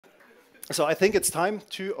So I think it's time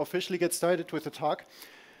to officially get started with the talk.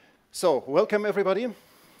 So welcome everybody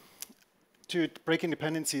to Breaking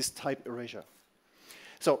Dependencies Type Erasure.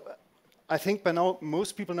 So I think by now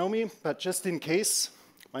most people know me, but just in case,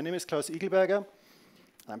 my name is Klaus Iglberger.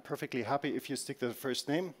 I'm perfectly happy if you stick to the first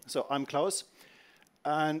name. So I'm Klaus.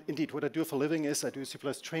 And indeed, what I do for a living is I do C++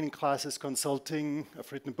 training classes, consulting,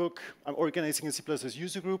 I've written a book, I'm organizing a C++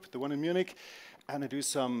 user group, the one in Munich, and I do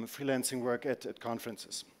some freelancing work at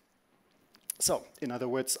conferences. So, in other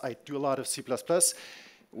words, I do a lot of C++,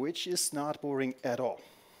 which is not boring at all.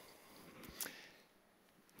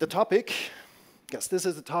 The topic, yes, this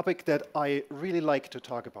is a topic that I really like to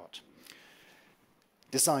talk about.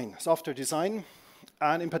 Design, software design,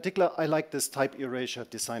 and in particular, I like this type erasure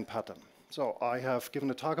design pattern. So I have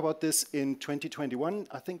given a talk about this in 2021.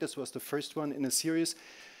 I think this was the first one in a series.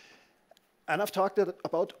 And I've talked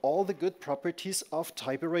about all the good properties of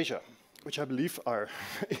type erasure, which I believe are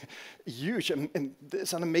huge. And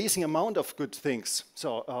there's an amazing amount of good things.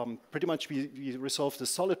 So pretty much we resolve the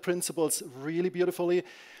solid principles really beautifully.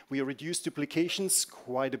 We reduce duplications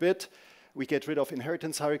quite a bit. We get rid of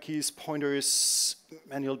inheritance hierarchies, pointers,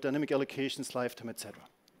 manual dynamic allocations, lifetime, etc.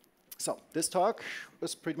 So this talk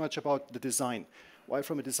was pretty much about the design. Why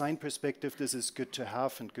from a design perspective this is good to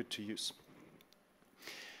have and good to use.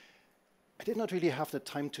 I did not really have the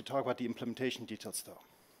time to talk about the implementation details though,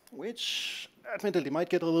 which admittedly might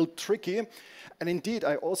get a little tricky. And indeed,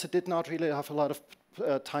 I also did not really have a lot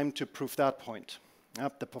of time to prove that point,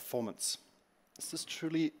 the performance. Is this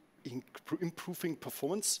truly improving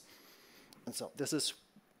performance? And so this is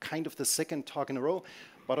kind of the second talk in a row,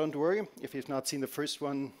 but don't worry, if you've not seen the first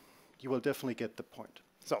one, you will definitely get the point.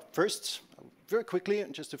 So first, very quickly,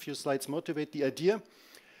 in just a few slides, motivate the idea.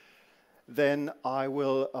 Then I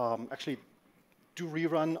will actually do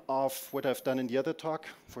rerun of what I've done in the other talk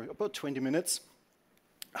for about 20 minutes.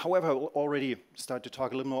 However, I will already start to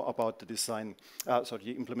talk a little more about the design,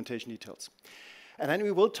 the implementation details. And then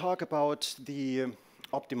we will talk about the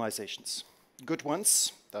optimizations. Good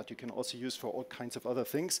ones that you can also use for all kinds of other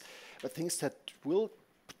things, but things that will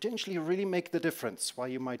potentially really make the difference, why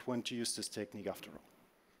you might want to use this technique after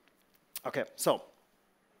all. Okay, so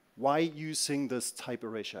why using this type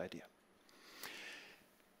erasure idea?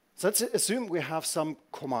 So let's assume we have some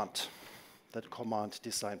command, that command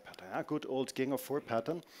design pattern, a good old gang of 4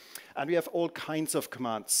 pattern, and we have all kinds of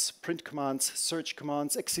commands, print commands, search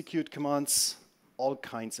commands, execute commands, all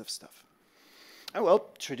kinds of stuff. And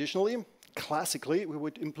well, traditionally, classically, we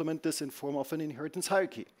would implement this in form of an inheritance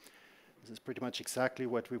hierarchy. This is pretty much exactly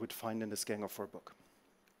what we would find in this gang of 4 book.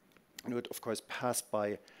 And it would, of course, pass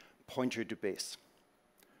by pointer to base.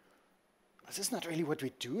 This is not really what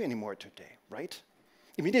we do anymore today, right?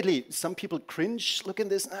 Immediately, some people cringe, look at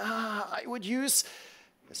this, I would use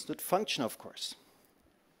a stood function, of course.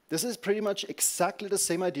 This is pretty much exactly the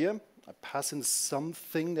same idea. I pass in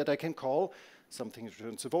something that I can call, something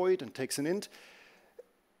returns a void and takes an int,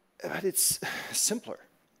 but it's simpler.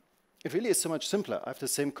 It really is so much simpler. I have the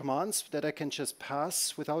same commands that I can just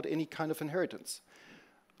pass without any kind of inheritance.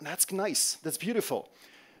 And that's nice, that's beautiful.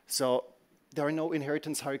 So there are no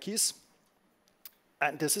inheritance hierarchies,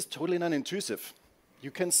 and this is totally non-intrusive. You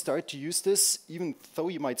can start to use this even though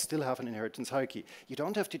you might still have an inheritance hierarchy. You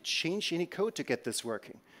don't have to change any code to get this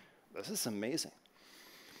working. This is amazing.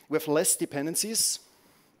 We have less dependencies.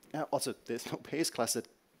 Also, there's no base class that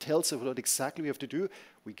tells us what exactly we have to do.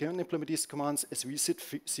 We can implement these commands as we see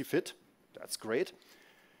fit. That's great.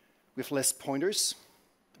 We have less pointers.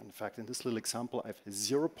 In fact, in this little example, I have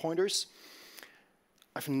 0 pointers.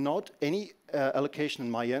 I have not any allocation on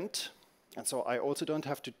my end, and so I also don't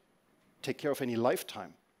have to take care of any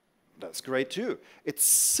lifetime. That's great too. It's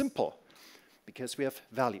simple because we have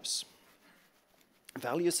values.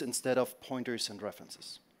 Values instead of pointers and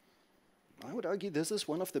references. I would argue this is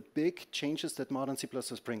one of the big changes that modern C++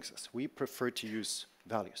 brings us. We prefer to use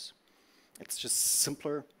values. It's just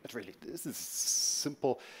simpler. This is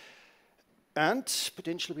simple. And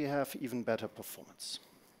potentially we have even better performance.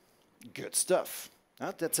 Good stuff.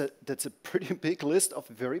 That's a pretty big list of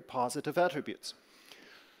very positive attributes.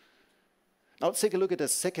 Now let's take a look at a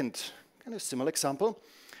second kind of similar example.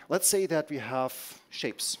 Let's say that we have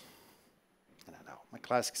shapes. And I know my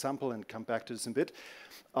class example, and come back to this in a bit.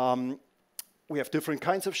 We have different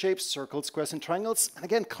kinds of shapes, circles, squares, and triangles. And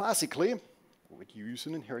again, classically, we would use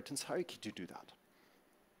an inheritance hierarchy to do that.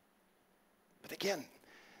 But again,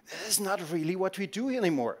 this is not really what we do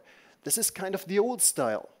anymore. This is kind of the old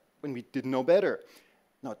style, when we didn't know better.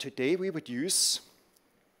 Now, today we would use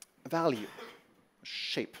a value, a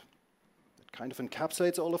shape, that kind of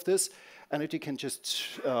encapsulates all of this, and that you can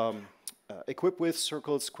just equip with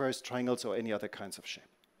circles, squares, triangles, or any other kinds of shape.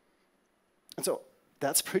 And so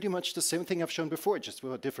that's pretty much the same thing I've shown before, just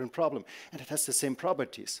with a different problem. And it has the same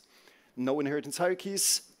properties. No inheritance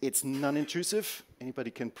hierarchies, it's non-intrusive.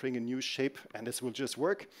 Anybody can bring a new shape and this will just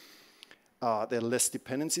work. There are less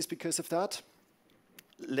dependencies because of that.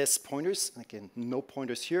 Less pointers, again, no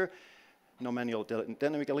pointers here. No manual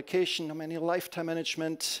dynamic allocation, no manual lifetime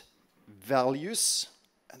management, values.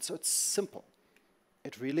 And so it's simple.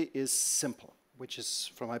 It really is simple, which is,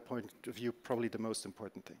 from my point of view, probably the most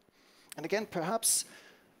important thing. And again, perhaps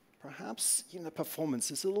even the performance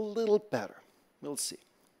is a little better. We'll see.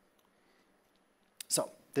 So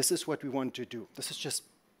this is what we want to do. This is just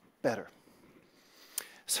better.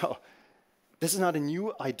 So this is not a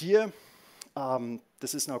new idea.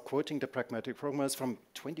 This is now quoting the pragmatic programmers from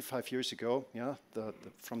 25 years ago, yeah,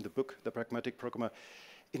 from the book, The Pragmatic Programmer.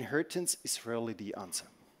 Inheritance is rarely the answer.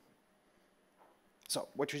 So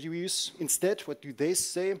what do you use instead? What do they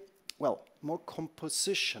say? Well, more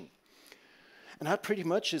composition. And that pretty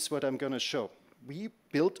much is what I'm going to show. We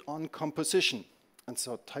built on composition. And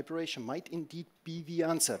so type erasure might indeed be the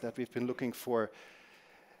answer that we've been looking for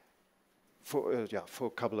a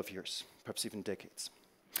couple of years, perhaps even decades.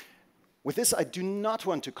 With this, I do not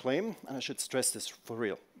want to claim, and I should stress this for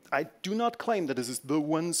real, I do not claim that this is the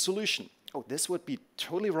one solution. Oh, this would be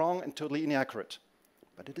totally wrong and totally inaccurate.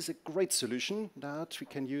 But it is a great solution that we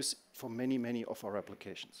can use for many, many of our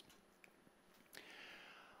applications.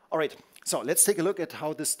 All right, so let's take a look at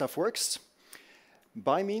how this stuff works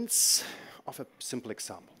by means of a simple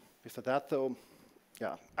example. Before that, though,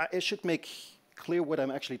 yeah, I should make clear what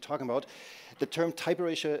I'm actually talking about. The term type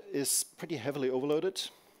erasure is pretty heavily overloaded.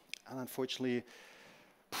 And unfortunately,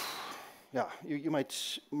 yeah, you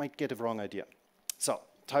might get a wrong idea. So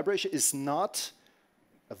type erasure is not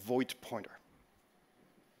a void pointer.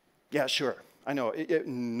 Yeah, sure, I know,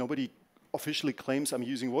 nobody officially claims I'm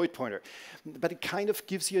using void pointer, but it kind of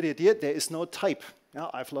gives you the idea there is no type. Yeah,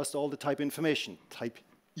 I've lost all the type information, type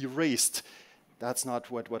erased. That's not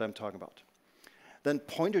what I'm talking about. Then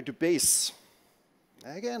pointer to base.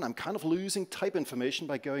 Again, I'm kind of losing type information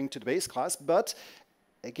by going to the base class, but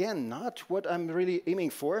again, not what I'm really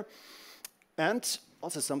aiming for. And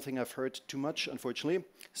also something I've heard too much, unfortunately,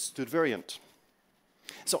 std variant.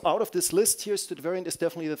 So out of this list here, std variant is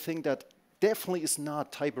definitely the thing that definitely is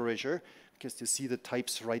not type erasure, because you see the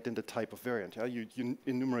types right in the type of variant. Yeah? You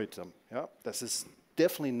enumerate them. Yeah? This is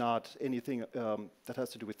definitely not anything that has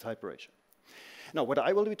to do with type erasure. Now, what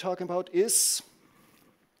I will be talking about is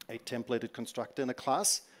a templated constructor in a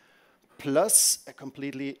class plus a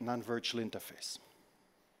completely non-virtual interface.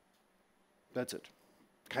 That's it,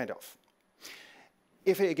 kind of.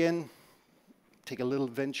 If I, again, take a little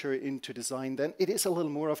venture into design, then it is a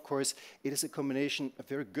little more, of course. It is a combination, a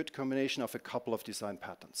very good combination of a couple of design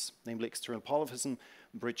patterns, namely external polymorphism,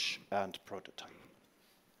 bridge, and prototype.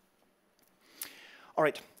 All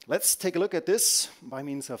right, let's take a look at this by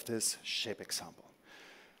means of this shape example.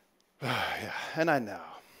 Yeah, and I know.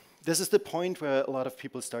 This is the point where a lot of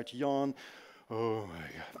people start to yawn. Oh my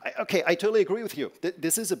God. Okay, I totally agree with you.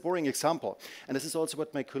 This is a boring example. And this is also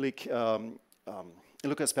what my colleague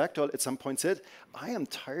Lucas Bergdahl at some point said. I am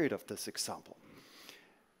tired of this example.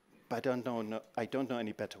 But I don't know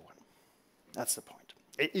any better one. That's the point.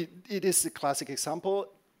 It is a classic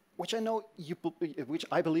example, which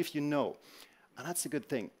I believe you know. And that's a good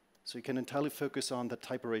thing. So you can entirely focus on the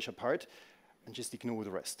type erasure part and just ignore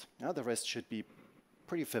the rest. Yeah, the rest should be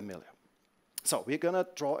pretty familiar. So we're going to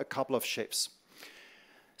draw a couple of shapes.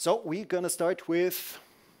 So we're going to start with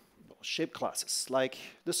shape classes, like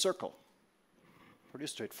the circle. Pretty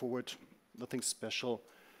straightforward, nothing special.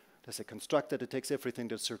 There's a constructor that takes everything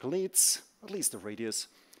the circle needs, at least the radius,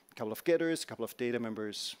 a couple of getters, a couple of data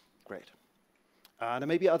members, great. There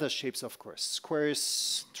may be other shapes, of course,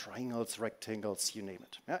 squares, triangles, rectangles, you name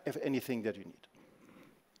it, yeah? If anything that you need.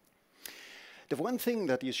 The one thing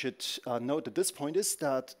that you should note at this point is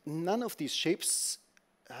that none of these shapes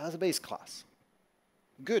has a base class.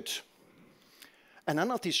 Good. And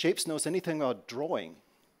none of these shapes knows anything about drawing.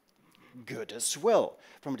 Good as well.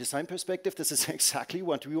 From a design perspective, this is exactly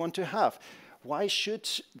what we want to have. Why should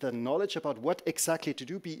the knowledge about what exactly to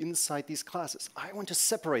do be inside these classes? I want to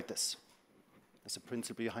separate this. There's a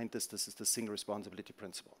principle behind this. This is the single responsibility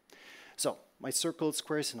principle. So my circles,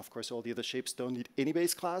 squares, and of course all the other shapes don't need any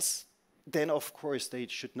base class. Then, of course, they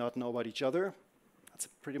should not know about each other. That's a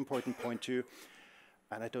pretty important point, too.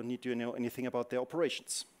 And I don't need to know anything about their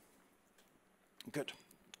operations. Good.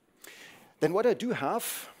 Then what I do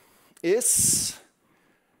have is,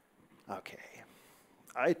 OK,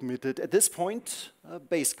 I admit it, at this point, a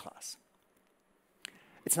base class.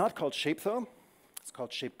 It's not called shape, though. It's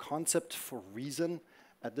called shape concept for reason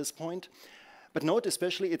at this point. But note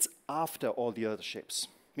especially it's after all the other shapes,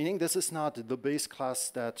 meaning this is not the base class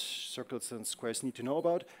that circles and squares need to know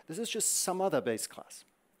about. This is just some other base class.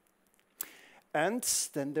 And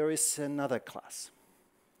then there is another class,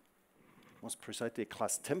 most precisely a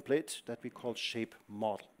class template that we call shape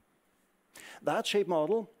model. That shape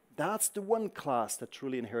model, that's the one class that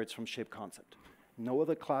truly inherits from shape concept. No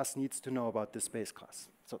other class needs to know about this base class.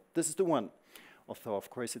 So this is the one, although of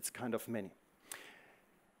course it's kind of many.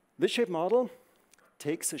 This shape model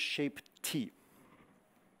takes a shape T.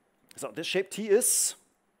 So this shape T is,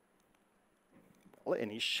 well,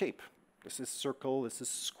 any shape. This is circle, this is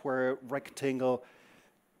square, rectangle,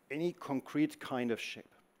 any concrete kind of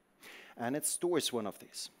shape. And it stores one of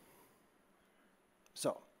these.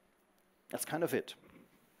 So that's kind of it.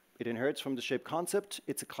 It inherits from the shape concept.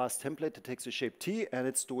 It's a class template that takes a shape T and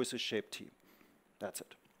it stores a shape T. That's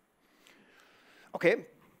it. Okay,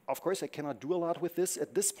 of course I cannot do a lot with this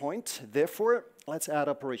at this point. Therefore, let's add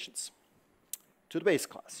operations to the base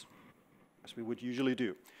class, as we would usually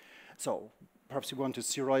do. So perhaps we want to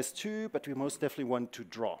serialize too, but we most definitely want to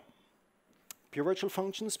draw. Pure virtual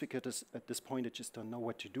functions, because at this point I just don't know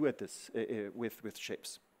what to do at this with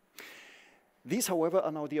shapes. These, however,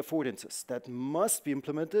 are now the affordances that must be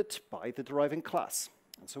implemented by the deriving class.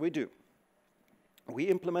 And so we do. We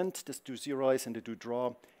implement this do serialize and the do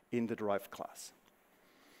draw in the derived class.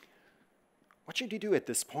 What should you do at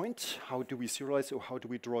this point? How do we serialize or how do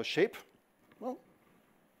we draw a shape? Well,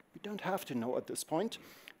 we don't have to know at this point.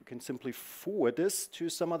 We can simply forward this to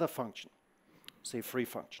some other function, say free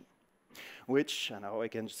function, which I know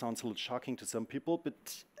again sounds a little shocking to some people,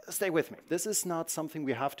 but stay with me. This is not something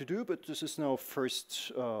we have to do, but this is now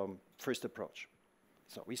first approach.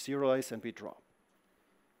 So we serialize and we draw.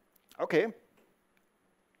 Okay.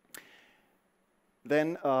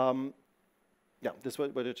 Then, yeah, this is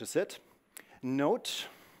what I just said. Note,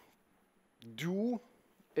 do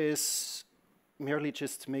is merely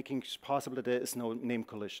just making it possible that there is no name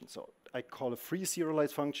collision. So I call a free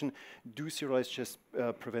serialize function. Do serialize just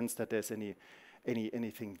prevents that there's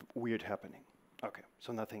anything weird happening. Okay,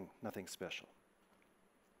 so nothing special.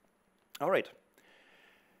 All right.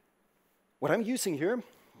 What I'm using here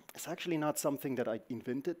is actually not something that I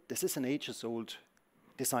invented. This is an ages-old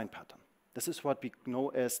design pattern. This is what we know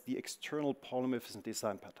as the external polymorphism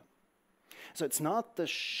design pattern. So it's not the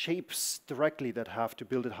shapes directly that have to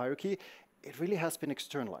build a hierarchy. It really has been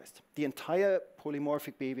externalized. The entire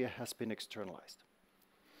polymorphic behavior has been externalized.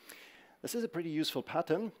 This is a pretty useful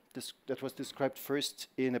pattern that was described first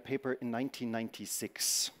in a paper in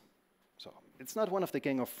 1996. So it's not one of the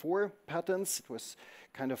Gang of Four patterns. It was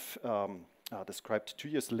kind of described 2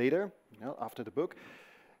 years later, after the book.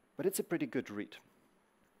 But it's a pretty good read.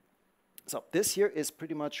 So this here is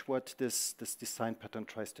pretty much what this design pattern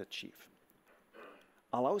tries to achieve.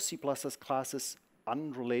 Allow C++ classes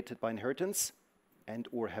unrelated by inheritance and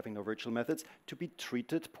or having no virtual methods to be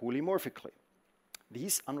treated polymorphically.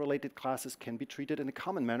 These unrelated classes can be treated in a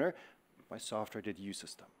common manner by software that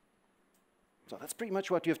uses them. So that's pretty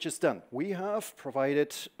much what we have just done. We have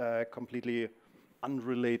provided a completely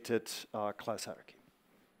unrelated class hierarchy.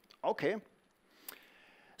 Okay.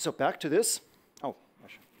 So back to this. Oh,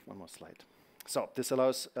 one more slide. So this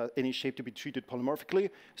allows any shape to be treated polymorphically.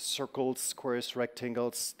 Circles, squares,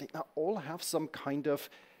 rectangles, they now all have some kind of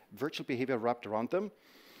virtual behavior wrapped around them.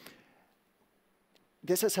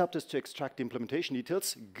 This has helped us to extract the implementation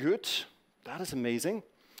details. Good, that is amazing.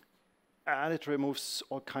 And it removes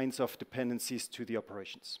all kinds of dependencies to the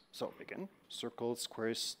operations. So again, circles,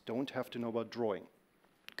 squares don't have to know about drawing.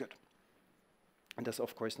 Good. And this,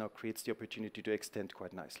 of course, now creates the opportunity to extend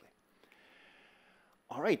quite nicely.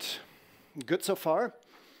 All right, good so far.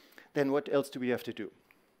 Then what else do we have to do?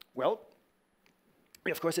 Well,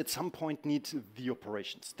 we, of course, at some point need the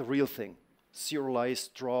operations, the real thing.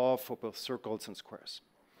 Serialize, draw for both circles and squares.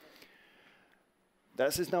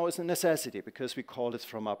 This is now a necessity because we call this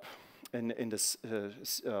from up in this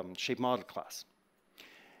shape model class.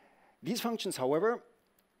 These functions, however,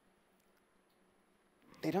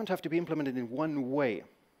 they don't have to be implemented in one way.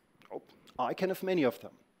 Oh, I can have many of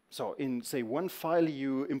them. So in, say, one file,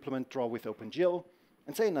 you implement draw with OpenGL,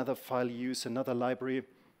 and say another file, you use another library,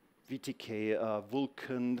 VTK,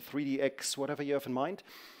 Vulkan, 3DX, whatever you have in mind.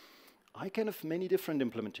 I can have many different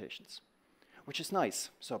implementations, which is nice.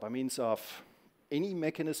 So by means of any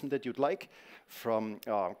mechanism that you'd like, from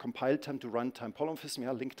compile time to runtime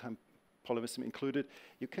polymorphism, link time polymorphism included,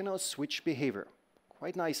 you can now switch behavior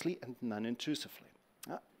quite nicely and non-intrusively.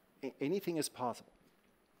 Anything is possible.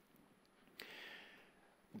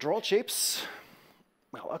 Draw shapes.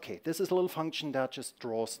 Well, okay, this is a little function that just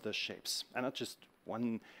draws the shapes, and not just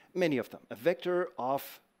one, many of them. A vector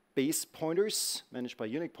of base pointers managed by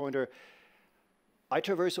unique pointer. I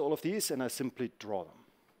traverse all of these and I simply draw them,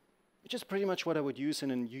 which is pretty much what I would use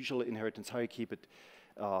in a usual inheritance hierarchy, but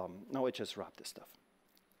now I just wrap this stuff.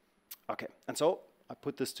 Okay, and so I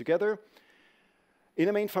put this together in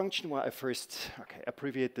a main function where I first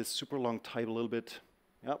abbreviate this super long type a little bit.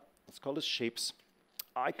 Yep, let's call this shapes.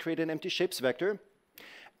 I create an empty shapes vector.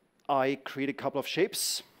 I create a couple of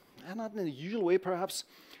shapes, and not in the usual way perhaps.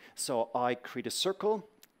 So I create a circle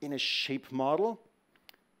in a shape model,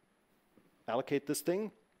 allocate this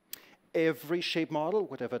thing. Every shape model,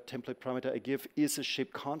 whatever template parameter I give, is a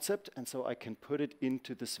shape concept, and so I can put it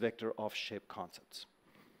into this vector of shape concepts,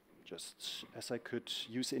 just as I could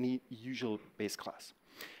use any usual base class.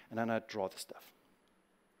 And then I draw the stuff.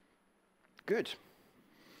 Good.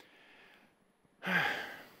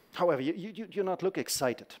 However, you do not look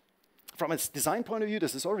excited. From its design point of view,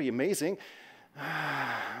 this is already amazing,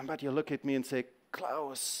 but you look at me and say,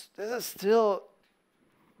 Klaus, this is still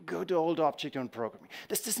good old object-oriented programming.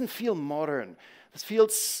 This doesn't feel modern. This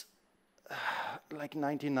feels like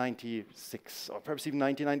 1996, or perhaps even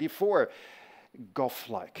 1994,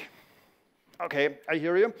 Goff-like. Okay, I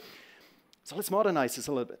hear you. So let's modernize this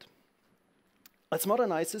a little bit. Let's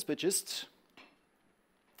modernize this by just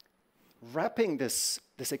wrapping this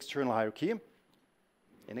external hierarchy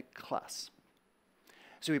in a class.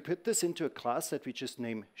 So we put this into a class that we just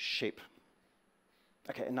name shape.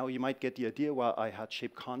 Okay, and now you might get the idea why I had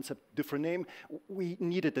shape concept, different name. We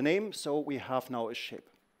needed the name, so we have now a shape.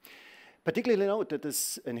 Particularly note that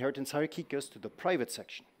this inheritance hierarchy goes to the private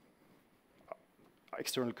section.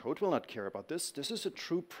 External code will not care about this. This is a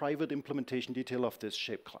true private implementation detail of this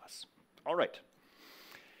shape class. All right.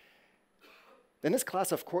 Then this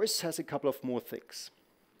class, of course, has a couple of more things.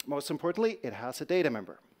 Most importantly, it has a data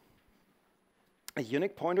member, a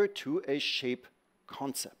unique pointer to a shape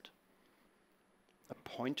concept, a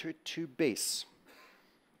pointer to base.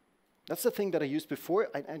 That's the thing that I used before.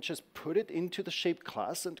 I just put it into the shape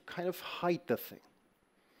class and kind of hide the thing.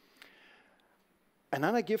 And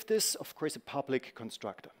then I give this, of course, a public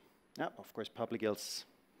constructor. Yeah, of course, public, else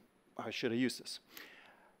how should I use this?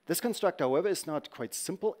 This constructor, however, is not quite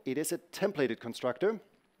simple. It is a templated constructor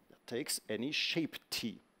that takes any shape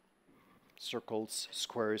T. Circles,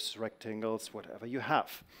 squares, rectangles, whatever you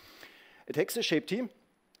have. It takes a shape T,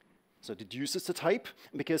 so it deduces the type.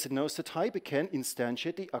 And because it knows the type, it can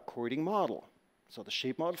instantiate the according model. So the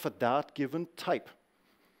shape model for that given type.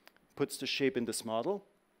 Puts the shape in this model,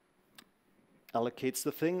 allocates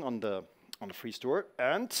the thing on the free store,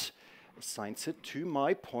 and assigns it to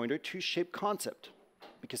my pointer to shape concept.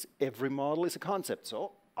 Because every model is a concept,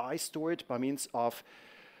 so I store it by means of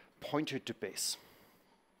pointer to base.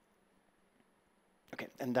 Okay,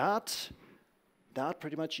 and that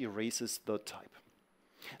pretty much erases the type.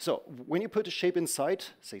 So when you put a shape inside,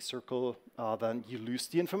 say circle, then you lose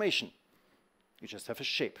the information. You just have a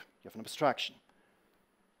shape, you have an abstraction.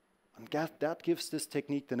 And that gives this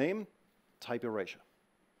technique the name Type Erasure.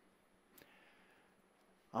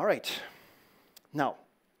 All right, now,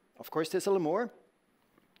 of course there's a little more.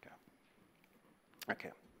 Okay,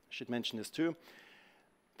 I should mention this too.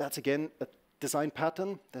 That's again a design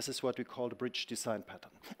pattern. This is what we call the bridge design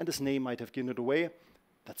pattern. And this name might have given it away.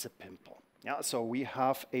 That's a pimple. Yeah, so we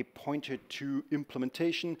have a pointer to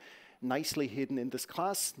implementation nicely hidden in this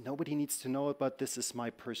class. Nobody needs to know it, but this is my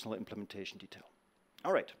personal implementation detail.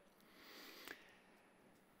 All right.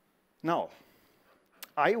 Now,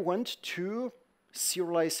 I want to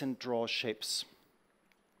serialize and draw shapes.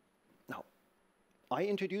 Now, I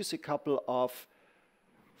introduce a couple of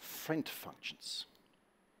friend functions.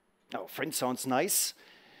 Now, friend sounds nice,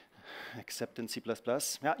 except in C++.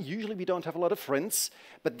 Yeah, usually we don't have a lot of friends,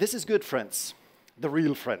 but this is good friends, the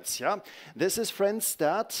real friends. Yeah, this is friends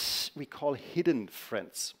that we call hidden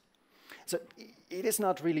friends. So it is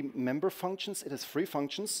not really member functions, it is free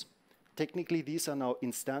functions. Technically, these are now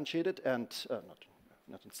instantiated and,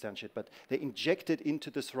 not instantiated, but they're injected into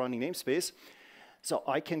the surrounding namespace. So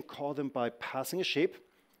I can call them by passing a shape,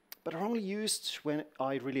 but are only used when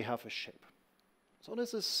I really have a shape. So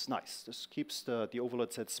this is nice. This keeps the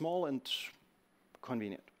overload set small and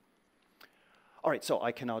convenient. All right, so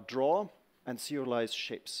I can now draw and serialize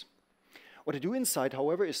shapes. What I do inside,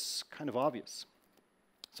 however, is kind of obvious.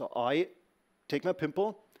 So I take my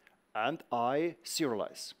pimple and I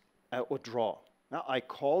serialize or draw. Now I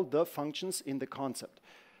call the functions in the concept.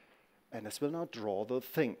 And this will now draw the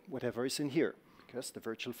thing, whatever is in here, because the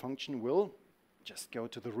virtual function will just go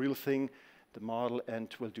to the real thing, the model,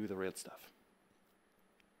 and will do the real stuff.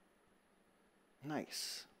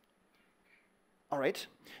 Nice. All right,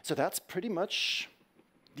 so that's pretty much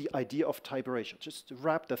the idea of Type Erasure, just to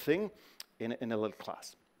wrap the thing in a little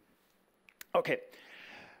class. Okay,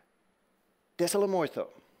 there's a little more though.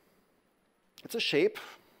 It's a shape,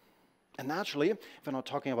 and naturally, if I'm not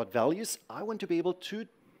talking about values, I want to be able to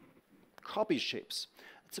copy shapes.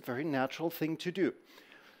 It's a very natural thing to do.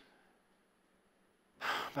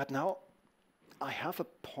 But now, I have a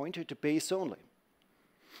pointer to base only.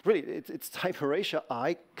 Really, it's type erasure.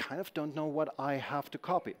 I kind of don't know what I have to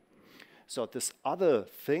copy. So this other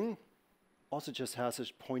thing also just has a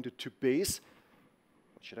pointer to base.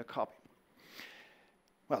 What should I copy?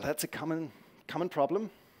 Well, that's a common problem.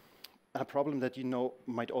 A problem that you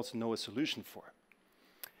might also know a solution for.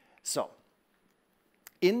 So,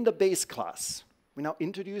 in the base class, we now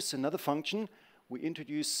introduce another function. We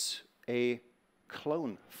introduce a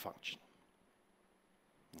clone function.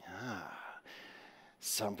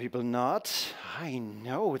 Some people nod. I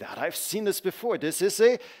know that. I've seen this before. This is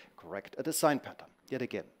a design pattern, yet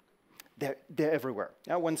again. They're everywhere.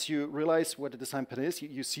 Once you realize what a design pattern is,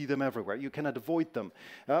 you see them everywhere. You cannot avoid them.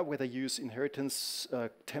 Whether you use inheritance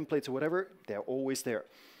templates or whatever, they're always there.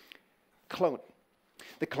 Clone.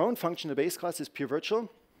 The clone function in the base class is pure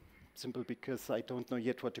virtual, simply because I don't know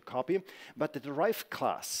yet what to copy. But the derived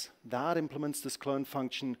class, that implements this clone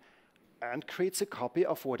function and creates a copy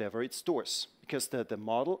of whatever it stores, because the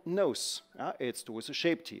model knows it stores a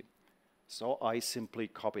shape T. So I simply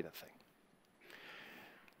copy the thing.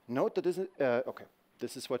 Note that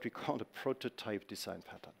this is what we call the prototype design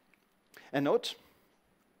pattern. And note,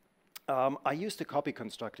 I use the copy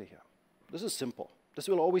constructor here. This is simple. This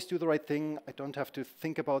will always do the right thing. I don't have to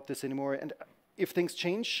think about this anymore. And if things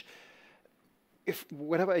change, if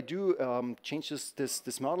whatever I do changes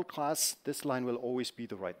this model class, this line will always be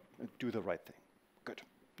do the right thing. Good.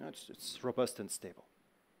 It's robust and stable.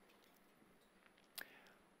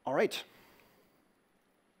 All right.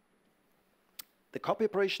 The copy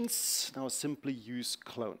operations now simply use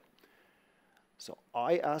clone. So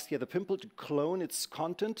I ask the other pimple to clone its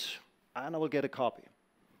content, and I will get a copy.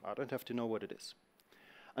 I don't have to know what it is.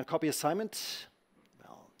 And copy assignment,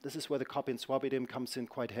 well, this is where the copy and swap idiom comes in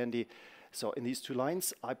quite handy. So in these two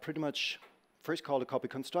lines, I pretty much first call the copy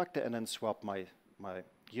constructor and then swap my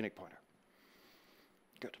unique pointer.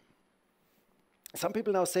 Good. Some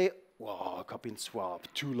people now say, whoa, copy and swap,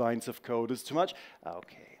 2 lines of code is too much.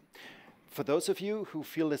 Okay. For those of you who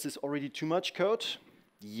feel this is already too much code,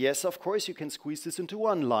 yes, of course, you can squeeze this into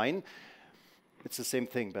 1 line. It's the same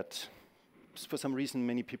thing, but for some reason,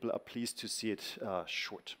 many people are pleased to see it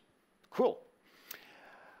short. Cool.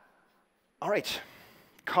 All right,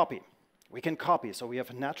 copy. We can copy. So we have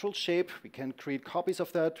a natural shape. We can create copies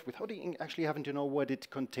of that without actually having to know what it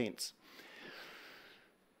contains.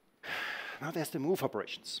 Now there's the move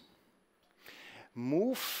operations.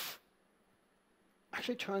 Move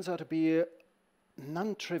actually turns out to be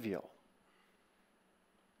non-trivial.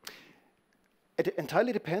 It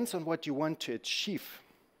entirely depends on what you want to achieve.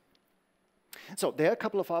 So there are a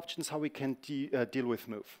couple of options how we can deal with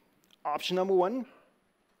move. Option number 1,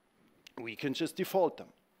 we can just default them.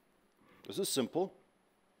 This is simple,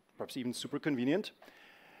 perhaps even super convenient.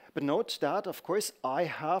 But note that, of course, I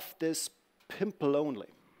have this pimple only.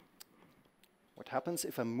 What happens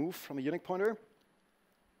if I move from a unique pointer?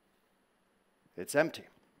 It's empty.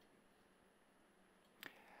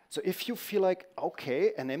 So if you feel like,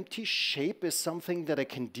 okay, an empty shape is something that I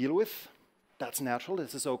can deal with, that's natural,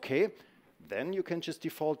 this is okay, then you can just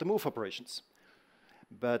default the move operations.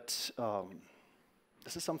 But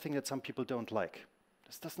this is something that some people don't like.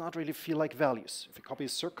 This does not really feel like values. If you copy a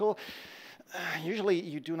circle, usually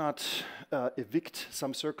you do not evict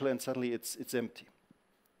some circle and suddenly it's empty.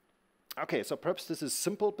 Okay, so perhaps this is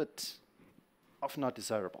simple, but often not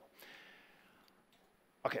desirable.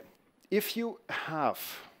 Okay, if you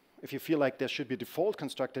feel like there should be a default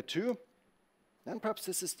constructor too, then perhaps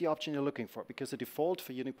this is the option you're looking for, because the default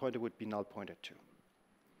for unique pointer would be null pointer too.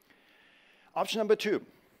 Option number 2,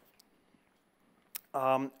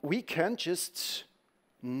 we can just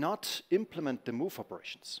not implement the move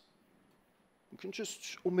operations. You can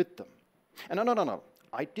just omit them. And no,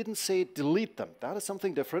 I didn't say delete them. That is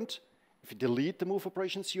something different. If you delete the move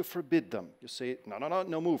operations, you forbid them. You say,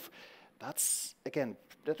 no move. That's, again,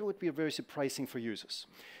 that would be very surprising for users.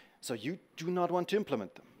 So you do not want to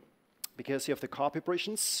implement them, because you have the copy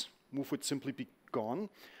operations, move would simply be gone,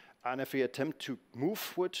 and if you attempt to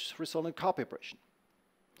move would result in copy operation.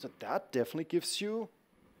 So that definitely gives you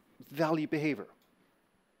value behavior.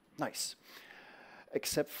 Nice.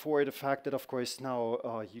 Except for the fact that, of course,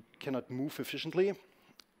 now you cannot move efficiently,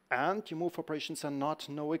 and your move operations are not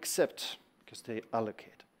no except, because they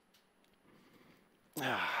allocate.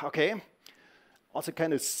 Okay. Also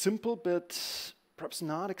kind of simple, but perhaps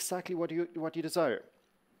not exactly what you desire.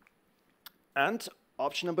 And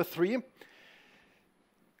option number 3,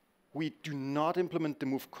 we do not implement the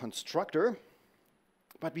move constructor,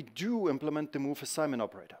 but we do implement the move assignment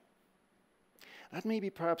operator. That may be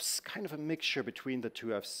perhaps kind of a mixture between the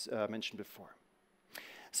two I've mentioned before.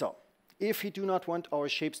 So, if we do not want our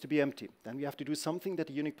shapes to be empty, then we have to do something that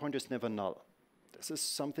the unique pointer is never null. This is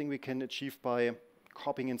something we can achieve by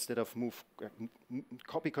copying instead of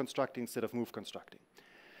copy constructing instead of move constructing.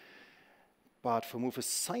 But for move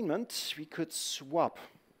assignment, we could swap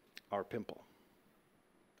our pimple.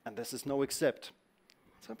 And this is no except.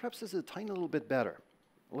 So perhaps this is a tiny little bit better,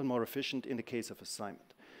 a little more efficient in the case of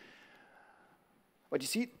assignment. But you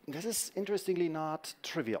see, this is interestingly not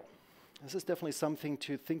trivial. This is definitely something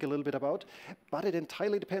to think a little bit about, but it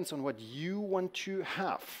entirely depends on what you want to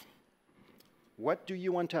have. What do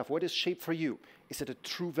you want to have? What is shape for you? Is it a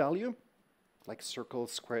true value, like circle,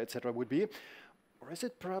 square, etc. would be? Or is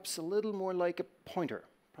it perhaps a little more like a pointer,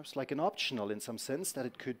 perhaps like an optional in some sense that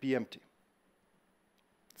it could be empty?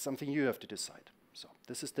 It's something you have to decide. So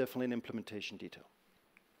this is definitely an implementation detail.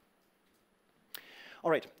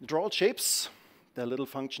 All right, draw all shapes, the little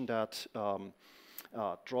function that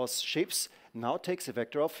draws shapes, now takes a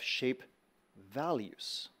vector of shape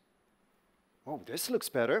values. Oh, this looks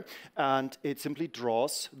better. And it simply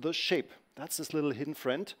draws the shape. That's this little hidden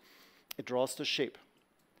friend. It draws the shape.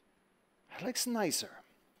 That looks nicer.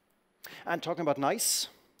 And talking about nice,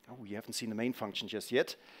 oh, we haven't seen the main function just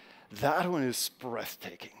yet. That one is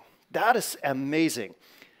breathtaking. That is amazing.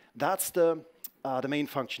 That's the main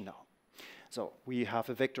function now. So we have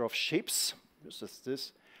a vector of shapes. This is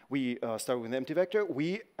this. We start with an empty vector.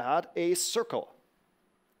 We add a circle.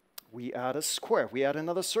 We add a square. We add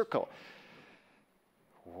another circle.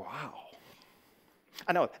 Wow.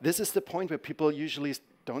 I know, this is the point where people usually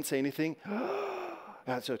don't say anything.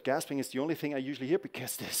 So gasping is the only thing I usually hear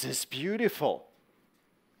because this is beautiful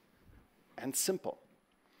and simple.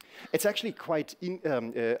 It's actually quite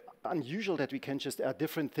unusual that we can just add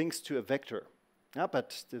different things to a vector. Yeah,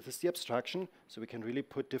 but this is the abstraction, so we can really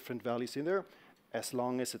put different values in there. As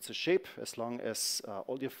long as it's a shape, as long as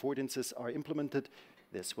all the affordances are implemented,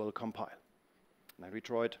 this will compile. And I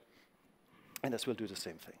redraw it, and this will do the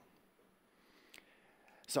same thing.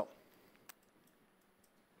 So,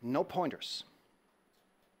 no pointers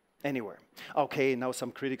anywhere. Okay, now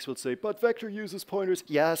some critics will say, but vector uses pointers.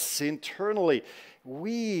 Yes, internally.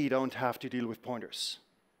 We don't have to deal with pointers.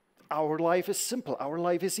 Our life is simple. Our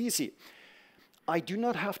life is easy. I do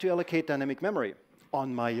not have to allocate dynamic memory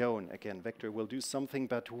on my own. Again, vector will do something,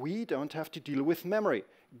 but we don't have to deal with memory.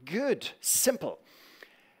 Good, simple.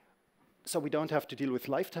 So we don't have to deal with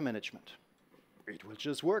lifetime management. It will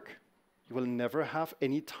just work. You will never have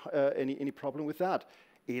any problem with that.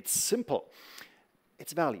 It's simple.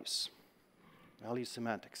 It's values, value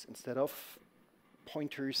semantics, instead of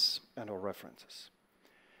pointers and or references.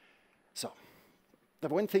 So, the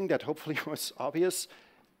one thing that hopefully was obvious,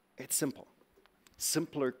 it's simple.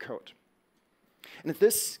 Simpler code. And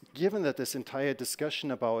given that this entire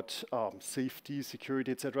discussion about safety,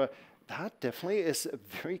 security, etc., that definitely is a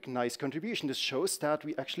very nice contribution. This shows that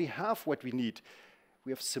we actually have what we need.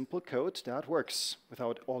 We have simple code that works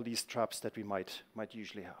without all these traps that we might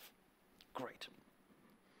usually have. Great.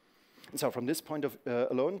 And so from this point of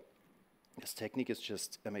alone, this technique is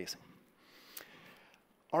just amazing.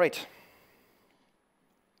 All right.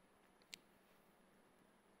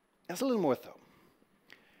 There's a little more, though.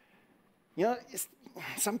 You know,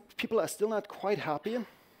 some people are still not quite happy.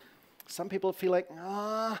 Some people feel like,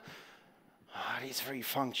 these three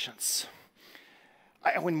functions.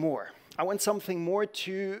 I want more. I want something more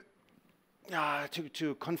to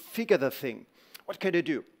configure the thing. What can I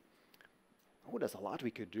do? Oh, there's a lot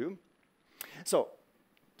we could do. So,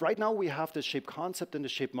 right now we have the shape concept and the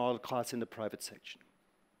shape model class in the private section.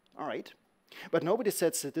 All right. But nobody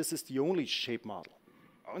says that this is the only shape model.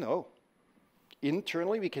 Oh, no.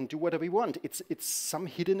 Internally, we can do whatever we want. It's some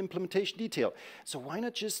hidden implementation detail. So why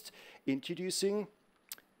not just introducing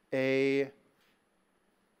a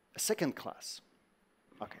second class?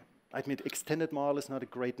 Okay. I admit extended model is not a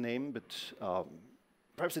great name, but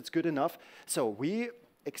perhaps it's good enough. So we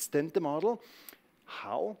extend the model.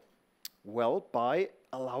 How? Well, by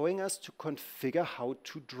allowing us to configure how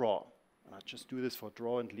to draw. And I'll just do this for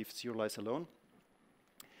draw and leave serialize alone.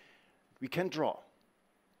 We can draw.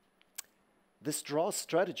 This draw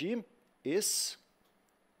strategy is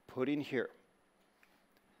put in here.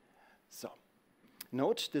 So,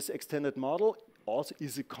 note this extended model also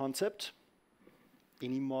is a concept.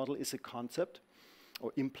 Any model is a concept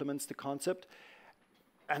or implements the concept.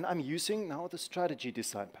 And I'm using now the strategy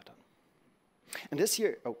design pattern. And this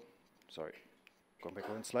here, oh, sorry, going back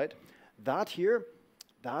one slide. That here,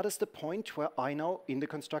 that is the point where I now in the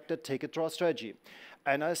constructor take a draw strategy.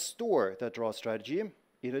 And I store that draw strategy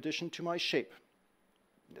in addition to my shape.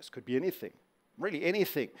 This could be anything, really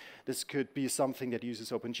anything. This could be something that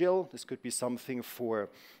uses OpenGL. This could be something for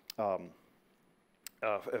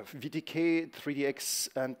VTK, 3DX,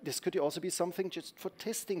 and this could also be something just for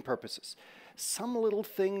testing purposes. Some little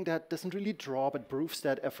thing that doesn't really draw, but proves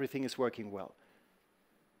that everything is working well.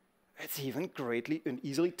 It's even greatly and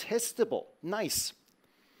easily testable. Nice.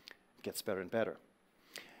 Gets better and better.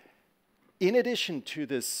 In addition to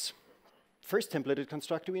this first templated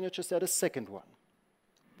constructor, we now just add a second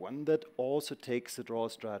one that also takes the draw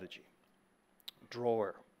strategy.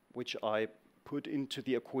 Drawer, which I put into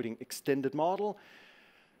the according extended model,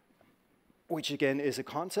 which again is a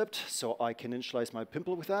concept, so I can initialize my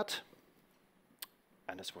pimple with that,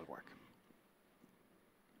 and this will work.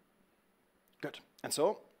 Good. And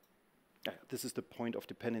so, this is the point of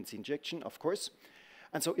dependency injection, of course.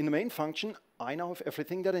 And so in the main function, I now have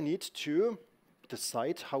everything that I need to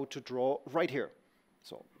decide how to draw right here.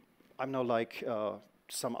 So I'm now like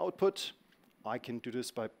some output. I can do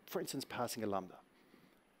this by, for instance, passing a lambda.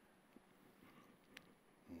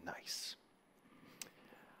 Nice.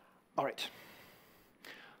 All right.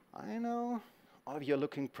 I know all of you are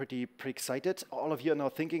looking pretty excited. All of you are now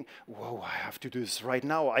thinking, whoa, I have to do this right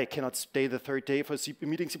now. I cannot stay the third day for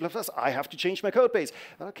meeting C++. I have to change my code base.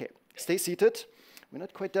 Okay, stay seated. We're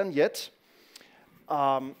not quite done yet.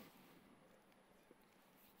 So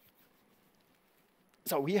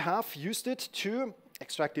we have used it to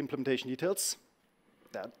extract the implementation details.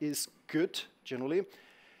 That is good, generally.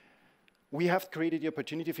 We have created the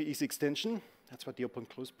opportunity for easy extension. That's what the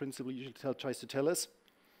open-close principle usually tries to tell us.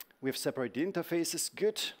 We have separated the interfaces,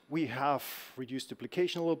 good. We have reduced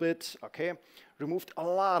duplication a little bit, okay. Removed a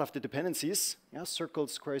lot of the dependencies, yeah,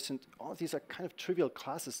 circles, squares, and all of these are kind of trivial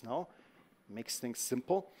classes now. Makes things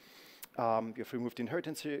simple. We have removed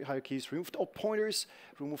inheritance hierarchies, removed all pointers,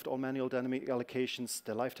 removed all manual dynamic allocations,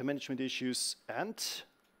 the lifetime management issues, and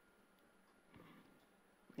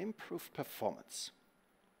improved performance.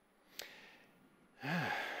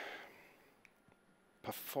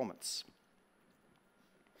 Performance.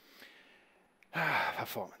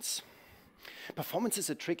 Performance. Performance is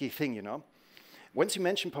a tricky thing, you know. Once you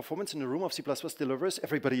mention performance in the room of C++ delivers,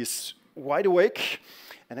 everybody is wide awake,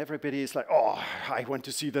 and everybody is like, oh, I want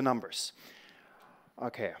to see the numbers.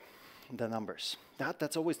 Okay, the numbers.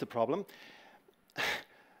 That's always the problem.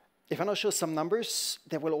 If I now show some numbers,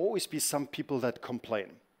 there will always be some people that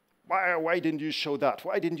complain. Why didn't you show that?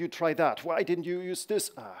 Why didn't you try that? Why didn't you use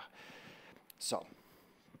this? So,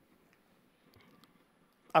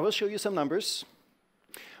 I will show you some numbers,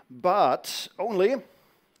 but only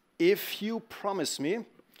if you promise me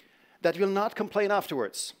that you'll not complain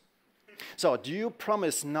afterwards. So, do you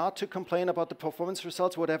promise not to complain about the performance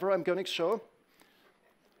results, whatever I'm going to show?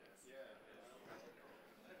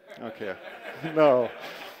 Okay, no.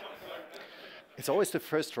 It's always the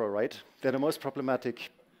first row, right? They're the most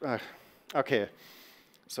problematic. Okay,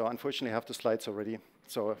 so unfortunately I have the slides already.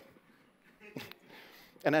 So,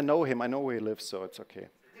 and I know him, I know where he lives, so it's okay.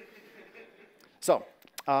 So,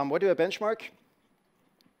 what do I benchmark?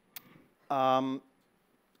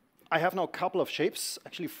 I have now a couple of shapes,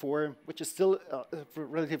 actually 4, which is still a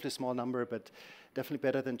relatively small number, but definitely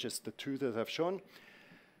better than just the 2 that I've shown.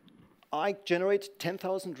 I generate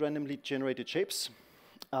 10,000 randomly generated shapes.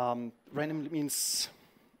 Randomly means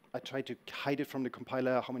I try to hide it from the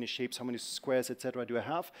compiler, how many shapes, how many squares, etc. do I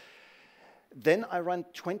have. Then I run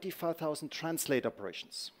 25,000 translate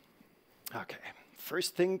operations. Okay,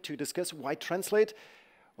 first thing to discuss, why translate?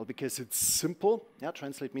 Well, because it's simple. Yeah,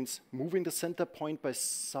 translate means moving the center point by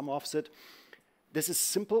some offset. This is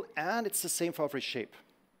simple, and it's the same for every shape.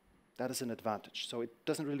 That is an advantage. So it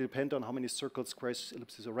doesn't really depend on how many circles, squares,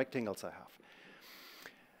 ellipses, or rectangles I have.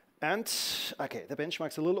 And, okay, the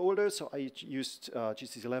benchmark's a little older, so I used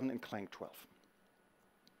GCC 11 and Clang 12.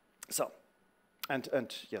 So,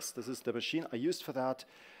 and yes, this is the machine I used for that,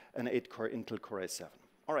 an 8-core Intel Core i7.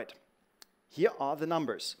 All right, here are the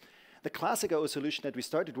numbers. The classic O solution that we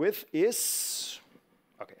started with is,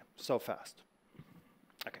 okay, so fast.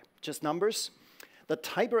 Okay, just numbers. The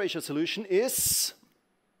Type Erasure solution is,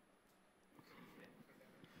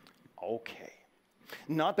 okay,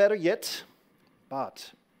 not better yet,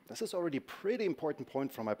 but this is already a pretty important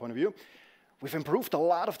point from my point of view. We've improved a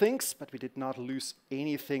lot of things, but we did not lose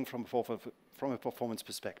anything from a performance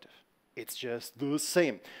perspective. It's just the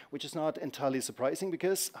same, which is not entirely surprising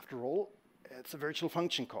because, after all, it's a virtual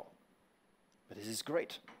function call. But this is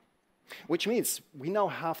great, which means we now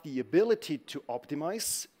have the ability to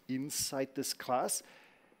optimize inside this class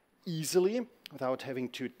easily without having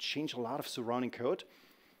to change a lot of surrounding code.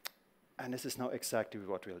 And this is now exactly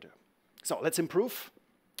what we'll do. So let's improve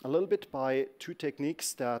a little bit by two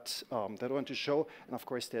techniques that I want to show. And of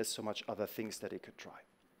course, there's so much other things that you could try.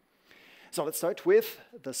 So let's start with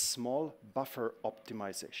the small buffer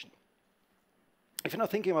optimization. If you're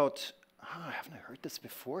not thinking about, haven't I heard this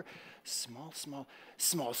before? Small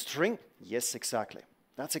string? Yes, exactly.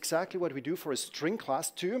 That's exactly what we do for a string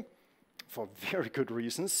class too, for very good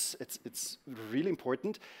reasons. It's really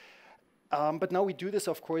important. But now we do this,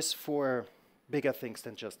 of course, for bigger things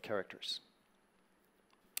than just characters.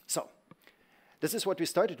 So this is what we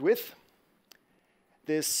started with.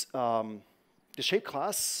 This the shape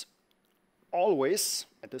class always,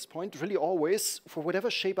 at this point, really always, for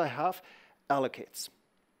whatever shape I have, allocates.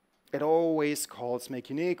 It always calls make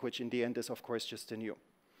unique, which in the end is, of course, just a new.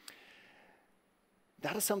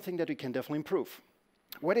 That is something that we can definitely improve.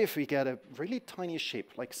 What if we get a really tiny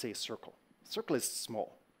shape, like, say, a circle? Circle is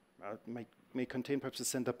small. It may contain perhaps a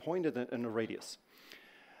center point and a radius.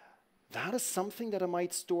 That is something that I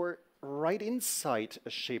might store right inside a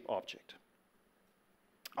shape object.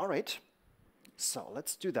 All right, so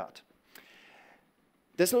let's do that.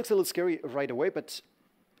 This looks a little scary right away, but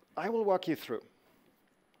I will walk you through.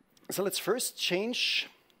 So let's first change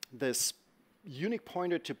this unique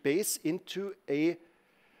pointer to base into a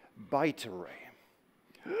byte array.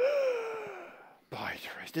 Byte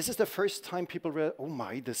array. This is the first time people realize, oh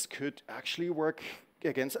my, this could actually work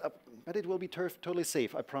against, but it will be totally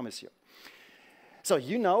safe, I promise you. So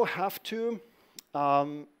you now have to,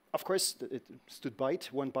 of course, it stood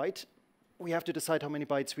byte, 1 byte. We have to decide how many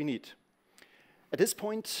bytes we need. At this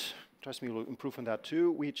point, trust me, we'll improve on that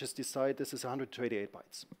too. We just decide this is 128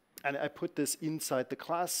 bytes. And I put this inside the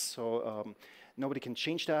class, so nobody can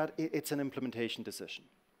change that. It's an implementation decision.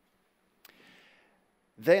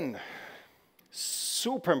 Then,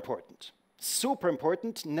 super important,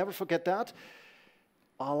 never forget that,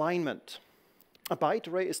 alignment. A byte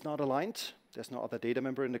array is not aligned. There's no other data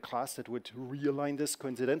member in the class that would realign this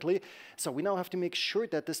coincidentally. So we now have to make sure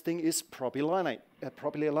that this thing is properly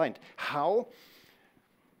aligned. How?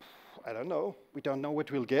 I don't know. We don't know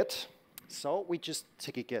what we'll get. So we just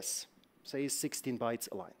take a guess. Say 16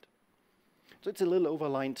 bytes aligned. So it's a little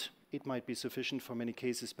overaligned. It might be sufficient for many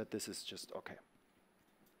cases, but this is just OK.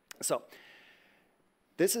 So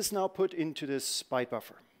this is now put into this byte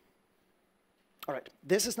buffer. All right.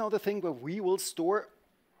 This is now the thing where we will store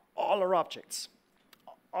all our objects,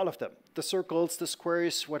 all of them, the circles, the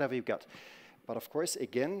squares, whatever you've got. But of course,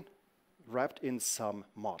 again, wrapped in some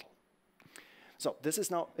model. So this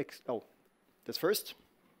is now, this first.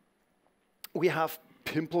 We have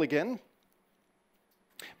Pimple again.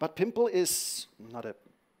 But Pimple is not a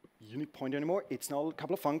unique pointer anymore. It's now a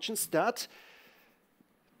couple of functions that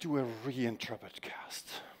do a reinterpret cast.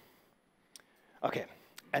 OK.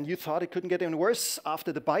 And you thought it couldn't get any worse.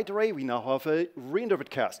 After the byte array, we now have a reinterpret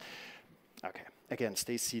cast. OK, again,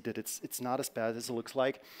 stay seated. It's not as bad as it looks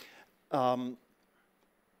like.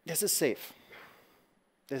 This is safe.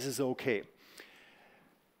 This is OK.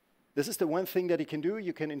 This is the one thing that you can do.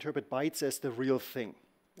 You can interpret bytes as the real thing.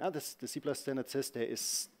 Now, the C+ standard says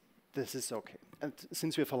this is OK. And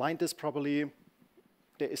since we've aligned this properly,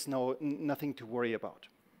 there is nothing to worry about.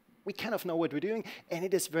 We kind of know what we're doing, and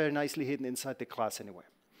it is very nicely hidden inside the class anyway.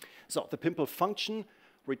 So the Pimple function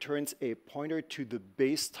returns a pointer to the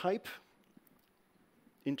base type,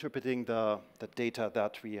 interpreting the data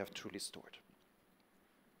that we have truly stored.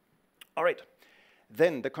 All right,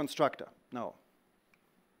 then the constructor. Now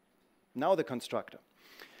the constructor.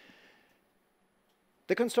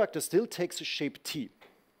 The constructor still takes a shape T.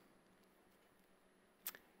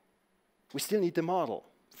 We still need the model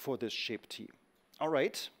for this shape T. All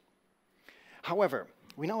right. However,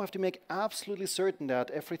 we now have to make absolutely certain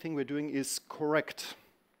that everything we're doing is correct.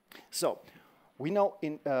 So we now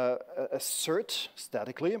assert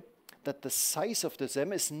statically that the size of this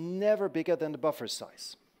M is never bigger than the buffer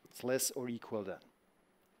size. It's less or equal than.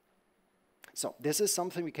 So this is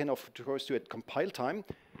something we can, of course, do at compile time,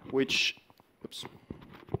 which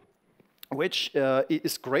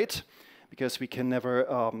is great, because we can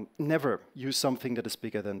never use something that is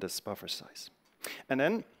bigger than this buffer size. And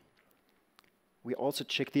then we also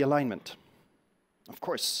check the alignment. Of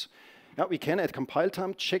course, now we can, at compile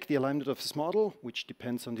time, check the alignment of this model, which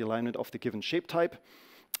depends on the alignment of the given shape type.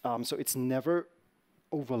 So it's never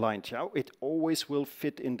overlined. Yeah? It always will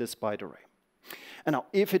fit in this byte array. And now,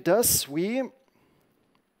 if it does, we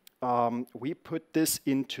put this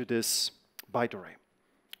into this byte array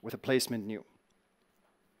with a placement new.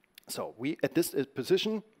 So we, at this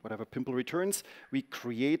position, whatever Pimple returns, we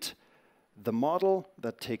create the model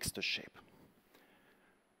that takes the shape.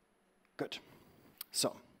 Good.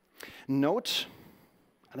 So note,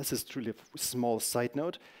 and this is truly a small side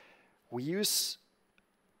note, we use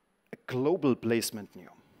a global placement new.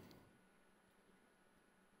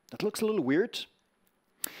 That looks a little weird.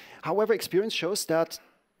 However, experience shows that,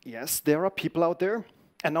 yes, there are people out there,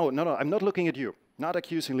 and no, I'm not looking at you, not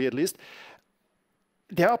accusingly at least.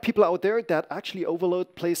 There are people out there that actually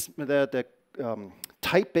overload the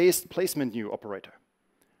type-based placement new operator.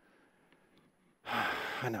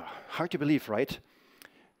 I know, hard to believe, right?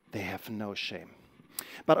 They have no shame.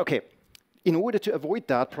 But okay, in order to avoid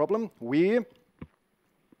that problem, we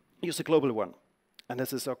use a global one. And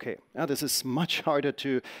this is okay. Now, this is much harder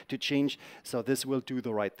to change, so this will do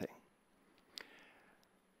the right thing.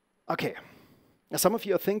 Okay, now some of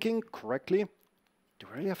you are thinking correctly, do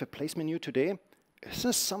we really have a placement new today? Is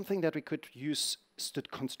this something that we could use std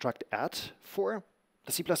construct add for?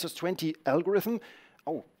 The C++20 algorithm?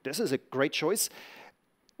 Oh, this is a great choice.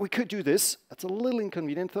 We could do this. It's a little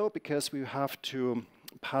inconvenient though, because we have to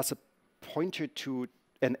pass a pointer to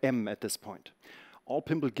an m at this point. All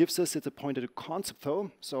Pimble gives us is a pointer to concept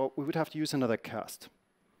though, so we would have to use another cast.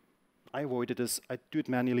 I avoided this, I do it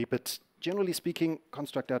manually, but generally speaking,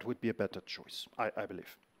 construct add would be a better choice, I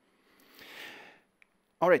believe.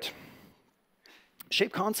 All right,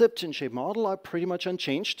 shape concept and shape model are pretty much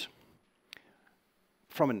unchanged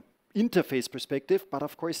from an interface perspective, but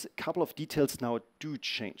of course, a couple of details now do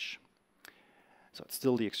change. So it's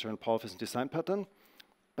still the external polymorphism design pattern,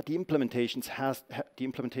 but the implementation has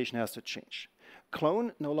to change.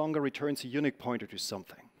 Clone no longer returns a unique pointer to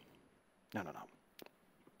something. No.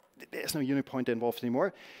 There's no unique pointer involved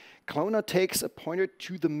anymore. Cloner takes a pointer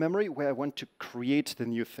to the memory where I want to create the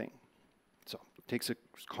new thing. So it takes a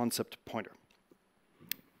concept pointer.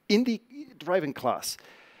 In the driving class,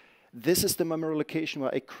 this is the memory location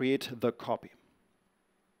where I create the copy.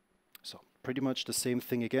 So pretty much the same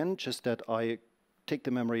thing again, just that I take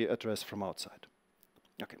the memory address from outside.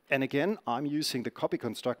 Okay, and again, I'm using the copy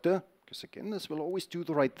constructor, because again, this will always do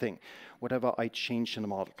the right thing, whatever I change in the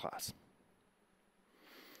model class.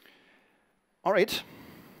 All right,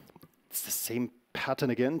 it's the same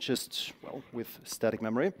pattern again, just, well, with static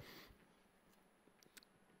memory.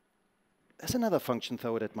 There's another function,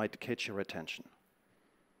 though, that might catch your attention.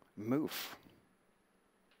 Move.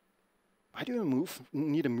 Why do you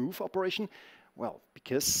need a move operation? Well,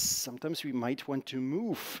 because sometimes we might want to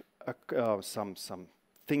move some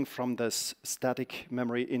thing from this static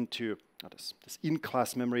memory into this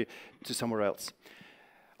in-class memory to somewhere else.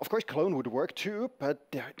 Of course, clone would work too,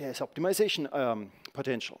 but there's optimization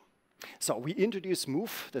potential. So we introduce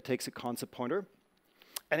move that takes a concept pointer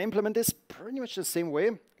and implement this pretty much the same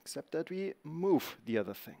way, except that we move the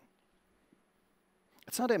other thing.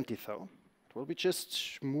 It's not empty though. It will be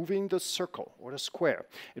just moving the circle or the square.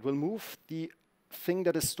 It will move the thing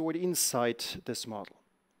that is stored inside this model.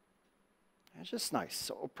 It's just nice.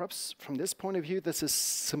 So perhaps from this point of view, this is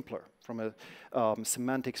simpler from a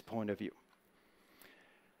semantics point of view.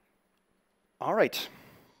 All right.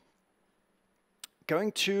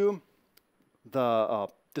 Going to the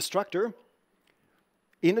destructor.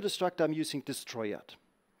 In the destructor, I'm using destroy at.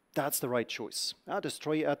 That's the right choice.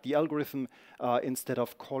 Destroy at the algorithm instead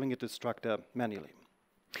of calling it destructor manually.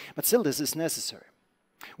 But still, this is necessary.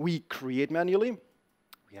 We create manually.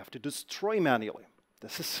 We have to destroy manually.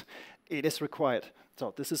 It is required.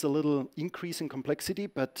 So this is a little increase in complexity,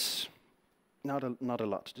 but not a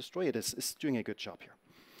lot. Destroy it is doing a good job here.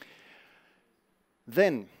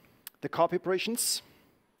 Then the copy operations,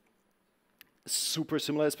 super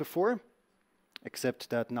similar as before, except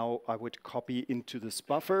that now I would copy into this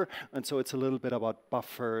buffer, and so it's a little bit about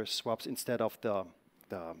buffer swaps instead of the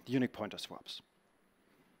unique pointer swaps.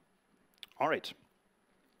 All right.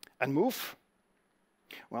 And move,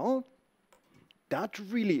 well, that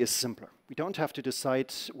really is simpler. We don't have to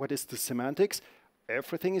decide what is the semantics.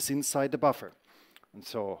 Everything is inside the buffer. And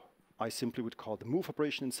so I simply would call the move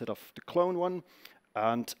operation instead of the clone one,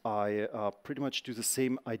 and I pretty much do the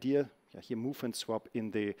same idea. Here, move and swap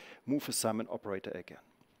in the move assignment operator again.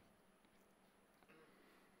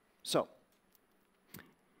 So,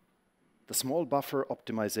 the small buffer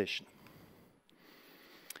optimization.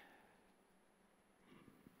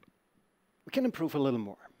 We can improve a little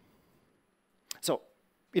more. So,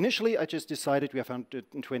 initially, I just decided we have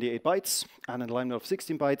 128 bytes and an alignment of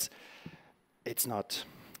 16 bytes. It's not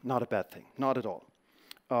a bad thing, not at all.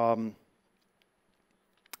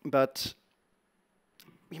 But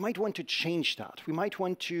we might want to change that. We might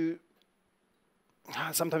want to,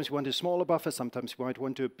 sometimes we want a smaller buffer, sometimes we might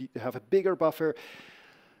want to have a bigger buffer.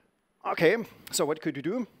 Okay, so what could we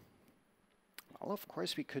do? Well, of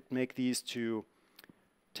course, we could make these two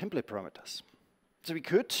template parameters. So we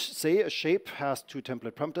could say a shape has two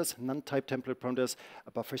template parameters, non-type template parameters,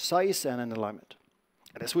 a buffer size, and an alignment.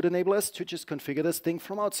 And this would enable us to just configure this thing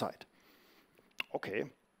from outside. Okay.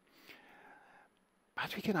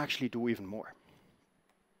 But we can actually do even more.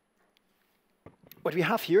 What we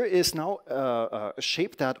have here is now a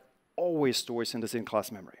shape that always stores in the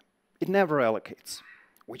in-class memory. It never allocates,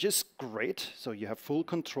 which is great. So you have full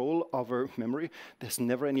control over memory. There's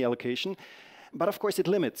never any allocation. But of course, it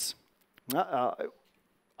limits.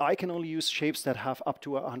 I can only use shapes that have up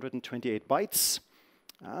to 128 bytes.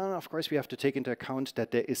 Of course, we have to take into account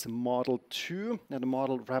that there is a model too, and the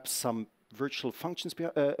model wraps some virtual functions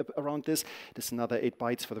around this. There's another 8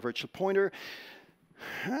 bytes for the virtual pointer.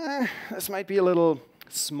 This might be a little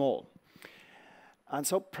small. And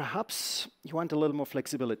so perhaps you want a little more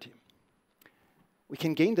flexibility. We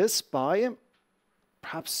can gain this by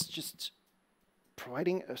perhaps just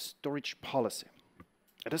providing a storage policy.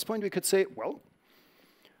 At this point, we could say, well,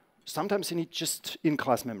 sometimes you need just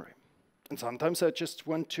in-class memory. And sometimes I just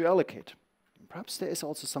want to allocate. And perhaps there is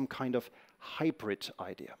also some kind of hybrid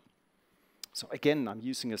idea. So again, I'm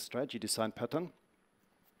using a strategy design pattern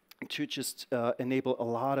to just enable a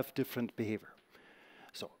lot of different behavior.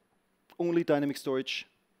 So only dynamic storage,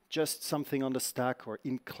 just something on the stack or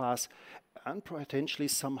in class, and potentially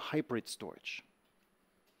some hybrid storage.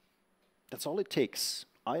 That's all it takes.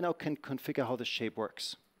 I now can configure how the shape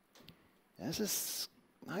works. This is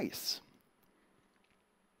nice.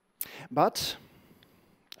 But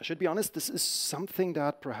I should be honest, this is something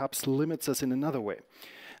that perhaps limits us in another way.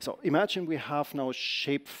 So imagine we have now a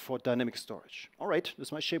shape for dynamic storage. All right, this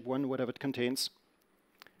is my shape 1, whatever it contains.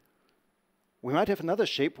 We might have another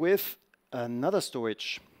shape with another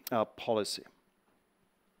storage policy.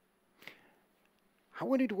 How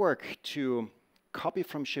would it work to copy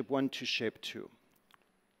from shape 1 to shape 2?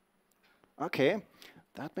 Okay,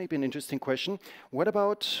 that may be an interesting question. What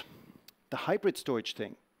about the hybrid storage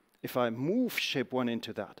thing? If I move shape 1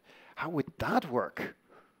 into that, how would that work?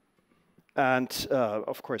 And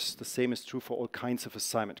of course, the same is true for all kinds of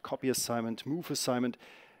assignment. Copy assignment, move assignment.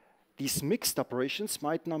 These mixed operations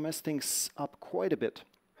might now mess things up quite a bit.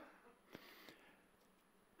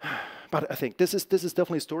 But I think this is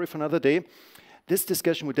definitely a story for another day. This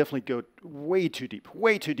discussion would definitely go way too deep,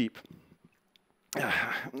 way too deep.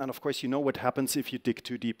 And of course, you know what happens if you dig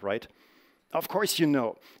too deep, right? Of course you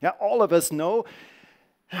know. Yeah, all of us know.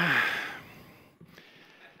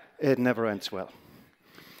 It never ends well.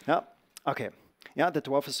 Yeah. Okay, yeah, the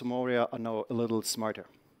dwarfs of Moria are now a little smarter,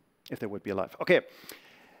 if they would be alive. Okay,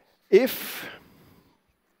 if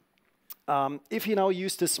you now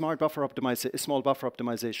use this small buffer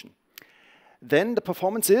optimization, then the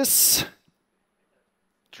performance is,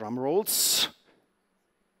 drum rolls,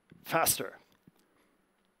 faster,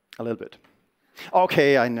 a little bit.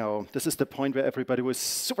 Okay, I know, this is the point where everybody was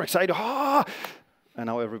super excited, and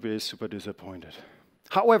now everybody is super disappointed.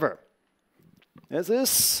 However, this is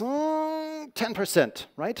 10%,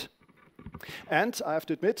 right? And I have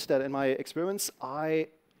to admit that in my experiments, I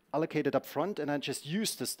allocated up front and I just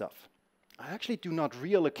used the stuff. I actually do not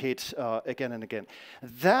reallocate again and again.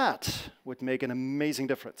 That would make an amazing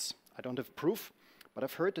difference. I don't have proof, but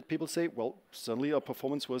I've heard that people say, well, suddenly our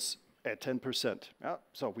performance was at 10%. Yeah?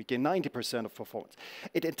 So we gain 90% of performance.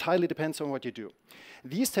 It entirely depends on what you do.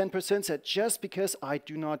 These 10% are just because I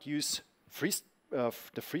do not use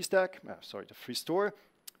the free store,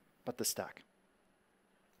 but the stack.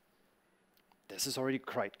 This is already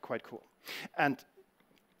quite cool. And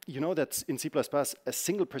you know that in C++, a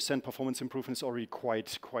single % performance improvement is already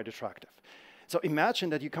quite attractive. So imagine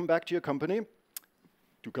that you come back to your company,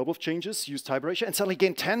 do a couple of changes, use Type Erasure, and suddenly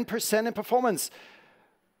gain 10% in performance.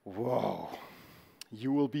 Whoa,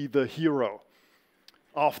 you will be the hero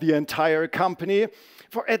of the entire company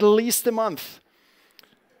for at least a month,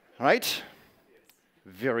 right?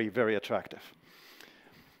 Very, very attractive.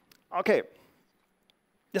 Okay,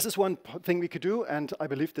 this is one thing we could do, and I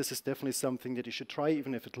believe this is definitely something that you should try,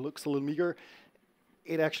 even if it looks a little meager.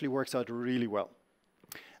 It actually works out really well.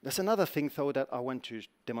 There's another thing, though, that I want to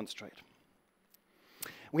demonstrate.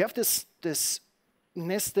 We have this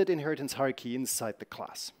nested inheritance hierarchy inside the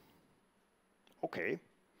class. Okay.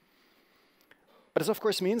 But this, of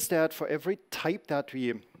course, means that for every type that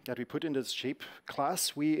we put in this shape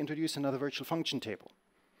class, we introduce another virtual function table.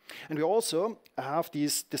 And we also have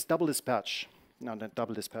this double dispatch. No, not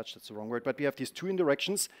double dispatch, that's the wrong word, but we have these two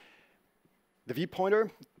indirections. The v pointer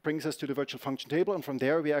brings us to the virtual function table, and from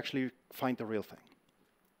there we actually find the real thing.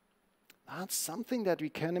 That's something that we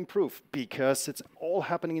can improve because it's all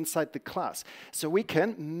happening inside the class. So we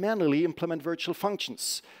can manually implement virtual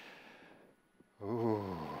functions.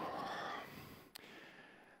 Ooh.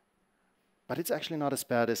 But it's actually not as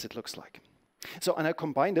bad as it looks like. So, and I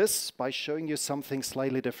combine this by showing you something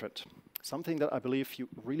slightly different. something that I believe you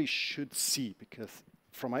really should see, because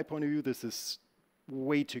from my point of view, this is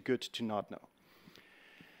way too good to not know.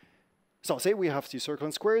 So say we have these circle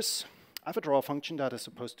and squares. I have a draw function that is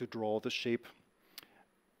supposed to draw the shape.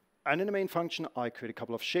 And in the main function, I create a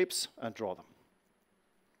couple of shapes and draw them.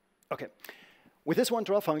 OK. With this one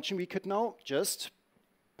draw function, we could now just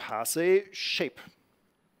pass a shape.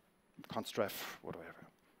 Constref, whatever.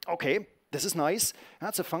 OK, this is nice.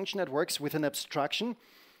 That's a function that works with an abstraction.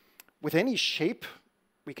 With any shape,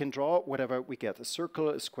 we can draw whatever we get, a circle,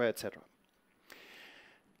 a square, etc.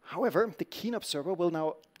 However, the keen observer will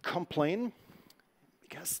now complain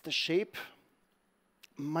because the shape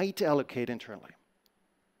might allocate internally.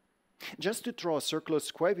 Just to draw a circle or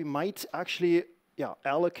square, we might actually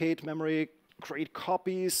allocate memory, create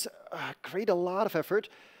copies, create a lot of effort.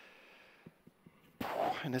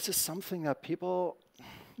 And this is something that people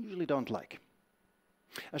usually don't like.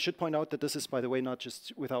 I should point out that this is, by the way, not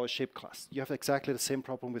just with our shape class. You have exactly the same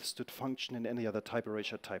problem with std function in any other type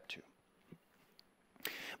erasure type 2.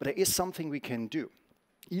 But there is something we can do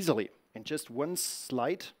easily. In just one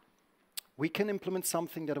slide, we can implement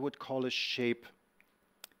something that I would call a shape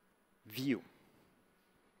view.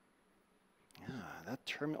 That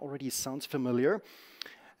term already sounds familiar.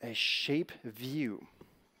 A shape view.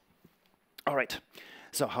 All right,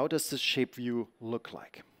 so how does this shape view look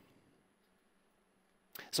like?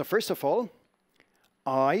 So first of all,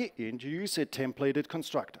 I introduce a templated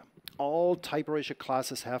constructor. All type erasure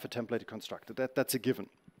classes have a templated constructor. That's a given.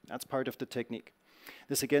 That's part of the technique.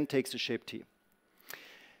 This again takes the shape t.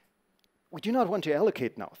 We do not want to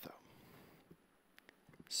allocate now, though.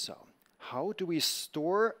 So how do we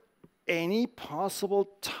store any possible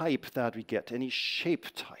type that we get, any shape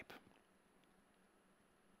type?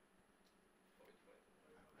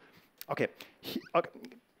 OK.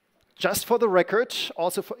 Just for the record,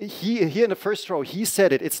 also here in the first row, he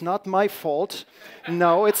said it. It's not my fault.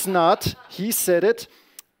 No, it's not. He said it.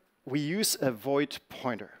 We use a void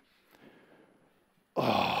pointer.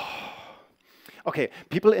 Oh. OK,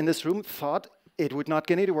 people in this room thought it would not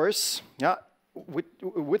get any worse. Yeah,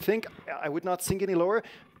 would think I would not sink any lower.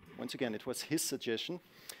 Once again, it was his suggestion.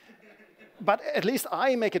 But at least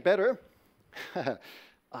I make it better.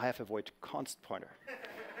 I have a void const pointer.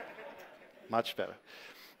 Much better.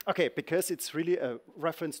 OK, because it's really a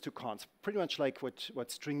reference to const, pretty much like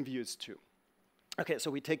what string views do. OK, so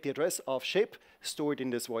we take the address of shape, store it in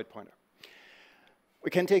this void pointer. We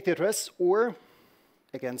can take the address, or,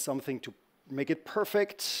 again, something to make it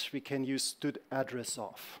perfect, we can use std address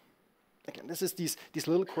of. Again, this is these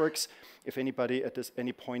little quirks. If anybody at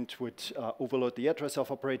any point would overload the address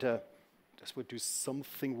of operator, this would do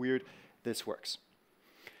something weird. This works.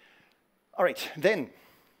 All right, then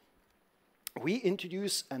we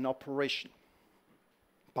introduce an operation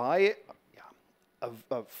by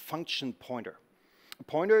a function pointer. A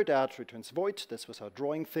pointer that returns void. This was our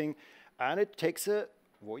drawing thing. And it takes a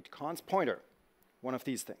void const pointer, one of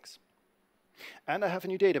these things. And I have a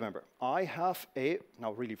new data member. I have a,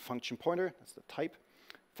 now really function pointer, that's the type,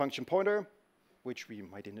 function pointer, which we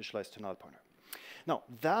might initialize to null pointer. Now,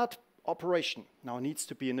 that operation now needs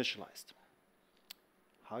to be initialized.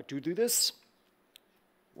 How to do this?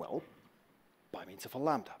 Well, by means of a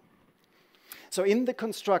lambda. So in the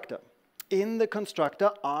constructor,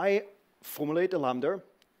 I formulate a lambda,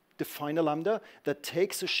 define a lambda that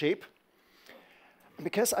takes a shape. And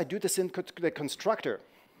because I do this in the constructor,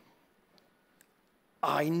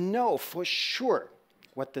 I know for sure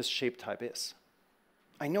what this shape type is.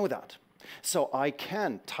 I know that. So I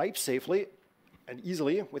can type safely and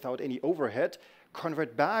easily, without any overhead,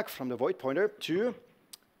 convert back from the void pointer to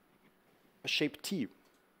a shape t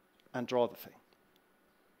and draw the thing.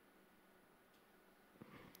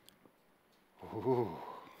 Ooh.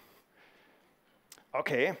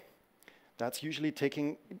 OK, that's usually takes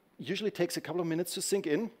a couple of minutes to sink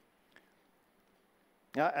in.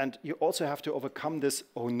 Yeah, and you also have to overcome this,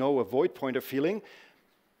 oh no, a void pointer feeling.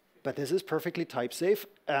 But this is perfectly type safe,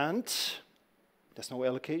 and there's no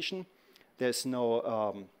allocation. There's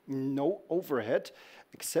no overhead,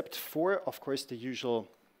 except for, of course, the usual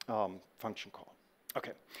function call.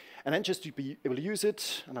 OK, and then just to be able to use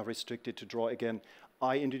it, and I restrict it to draw again,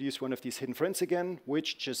 I introduce one of these hidden friends again,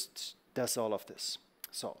 which just does all of this.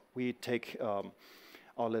 So we take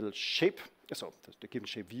our little shape, so the given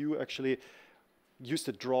shape view actually, use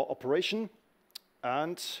the draw operation,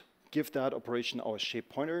 and give that operation our shape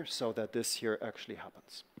pointer so that this here actually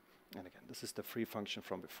happens. And again, this is the free function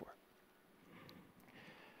from before.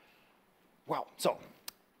 Wow, so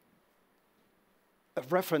a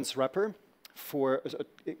reference wrapper for,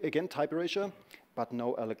 again, type erasure, but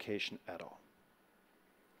no allocation at all.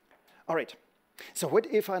 All right, So what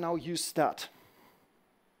if I now use that?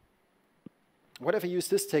 What if I use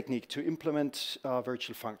this technique to implement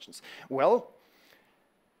virtual functions? Well,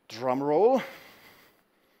 drum roll,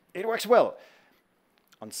 it works well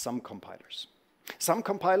on some compilers. Some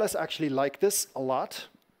compilers actually like this a lot.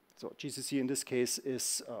 So GCC in this case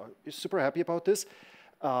is super happy about this.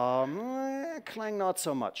 Clang not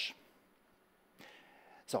so much.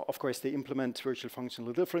 So of course they implement virtual functions a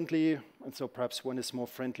little differently, and so perhaps one is more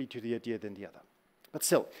friendly to the idea than the other. But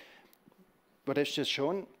still, what I've just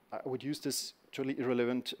shown, I would use this totally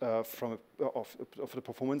irrelevant of the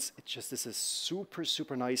performance. It's just this is super,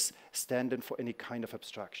 super nice stand-in for any kind of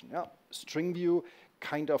abstraction. Yeah, string view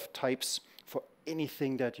kind of types for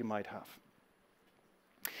anything that you might have.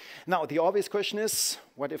 Now, the obvious question is,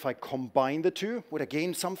 what if I combine the two? Would I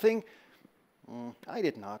gain something? I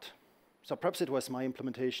did not. So perhaps it was my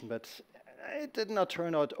implementation, but it did not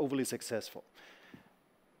turn out overly successful.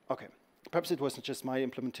 Okay, perhaps it wasn't just my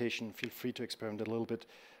implementation. Feel free to experiment a little bit.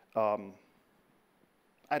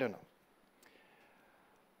 I don't know.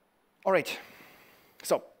 All right,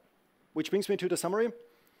 so which brings me to the summary.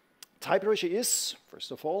 Type Erasure is,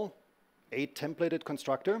 first of all, a templated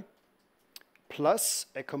constructor plus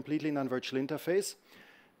a completely non-virtual interface,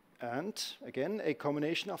 and again, a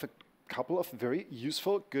combination of a couple of very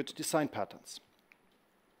useful, good design patterns.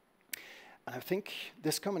 And I think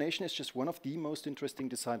this combination is just one of the most interesting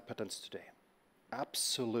design patterns today.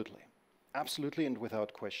 Absolutely. Absolutely and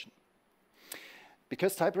without question.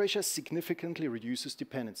 Because Type Erasure significantly reduces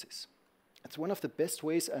dependencies. It's one of the best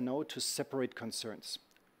ways I know to separate concerns.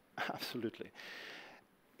 Absolutely.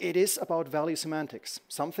 It is about value semantics,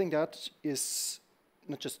 something that is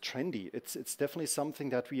not just trendy, it's definitely something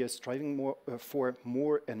that we are striving for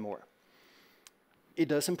more and more. It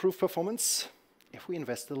does improve performance if we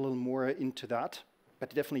invest a little more into that,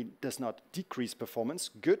 but it definitely does not decrease performance.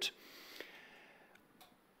 Good.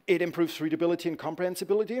 It improves readability and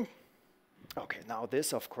comprehensibility. Okay, now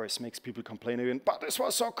this, of course, makes people complain again, but this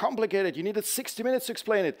was so complicated, you needed 60 minutes to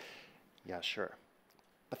explain it. Yeah, sure.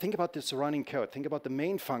 But think about the surrounding code. Think about the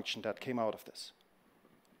main function that came out of this.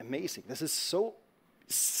 Amazing. This is so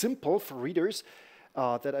simple for readers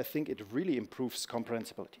that I think it really improves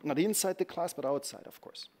comprehensibility. Not inside the class, but outside, of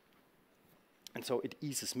course. And so it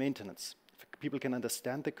eases maintenance. If people can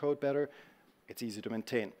understand the code better, it's easy to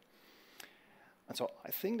maintain. And so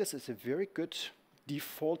I think this is a very good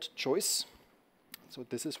default choice. So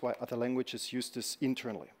this is why other languages use this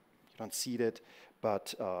internally. You don't see that,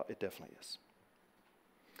 but it definitely is.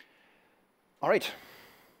 All right,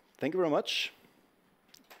 thank you very much.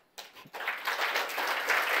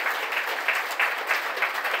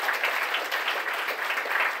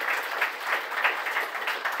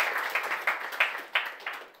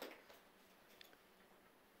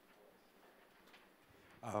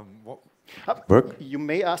 You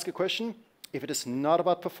may ask a question if it is not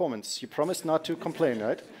about performance. You promised not to complain,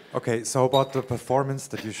 right? Okay, so about the performance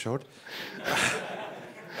that you showed.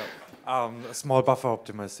 A small buffer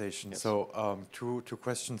optimization. Yes. So two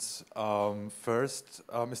questions. First,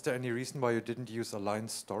 is there any reason why you didn't use line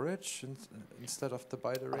storage instead of the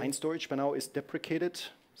byte array? Line storage by now is deprecated,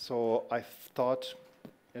 so I thought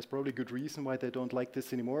there's probably a good reason why they don't like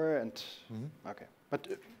this anymore. And okay, but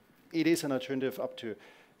it is an alternative up to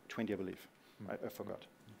 20, I believe. I forgot.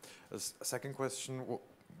 A second question.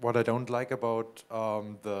 What I don't like about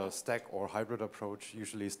the stack or hybrid approach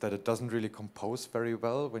usually is that it doesn't really compose very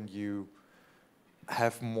well when you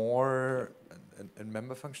have more in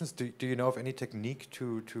member functions. Do you know of any technique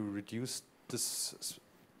to reduce this?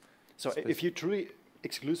 So space? If you truly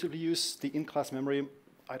exclusively use the in-class memory,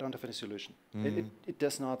 I don't have any solution. It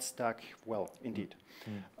does not stack well, indeed.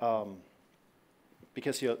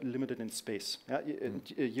 Because you're limited in space. Yeah?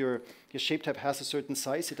 Your shape type has a certain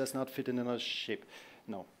size, it does not fit in another shape.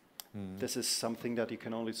 No, this is something that you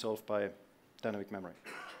can only solve by dynamic memory.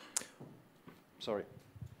 Sorry.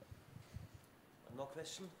 No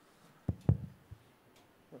question?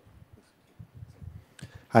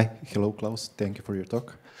 Hi, hello Klaus, thank you for your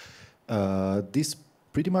talk. This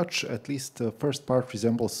pretty much, at least the first part,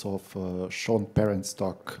 resembles of Sean Parent's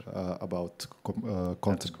talk about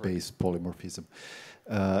content-based polymorphism.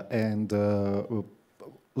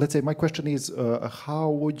 Let's say my question is, how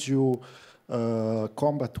would you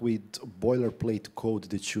combat with boilerplate code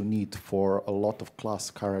that you need for a lot of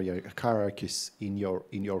class hierarchies in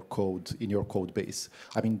your code base?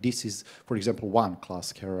 I mean, this is, for example, one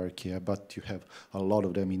class hierarchy, but you have a lot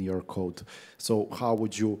of them in your code. So how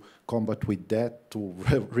would you combat with that to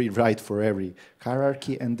rewrite for every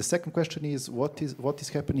hierarchy? And the second question is what is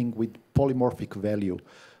happening with polymorphic value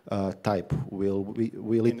type. Will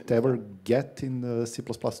it ever get in the C++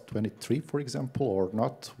 23, for example, or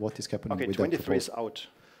not? What is happening Okay, with 23 that? is out.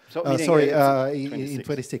 So Sorry, in in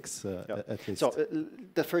 26 at least. So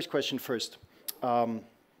the first question first.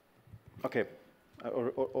 Okay, I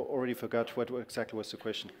already forgot what exactly was the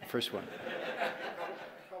question. First one.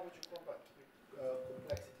 How would you combat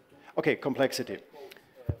complexity? Okay, complexity.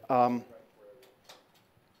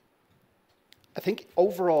 I think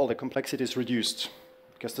overall the complexity is reduced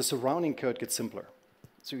because the surrounding code gets simpler.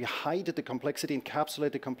 So you hide the complexity,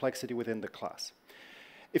 encapsulate the complexity within the class.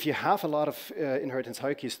 If you have a lot of inheritance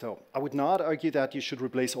hierarchies, though, I would not argue that you should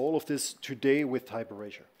replace all of this today with type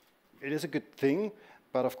erasure. It is a good thing,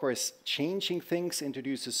 but of course, changing things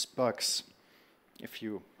introduces bugs. If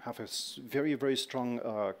you have a very, very strong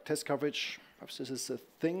test coverage, perhaps this is a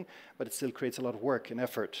thing, but it still creates a lot of work and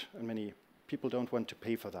effort, and many people don't want to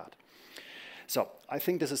pay for that. So I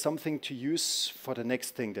think this is something to use for the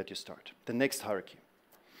next thing that you start, the next hierarchy.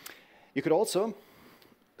 You could also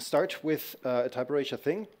start with a type erasure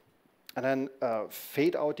thing, and then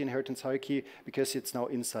fade out the inheritance hierarchy because it's now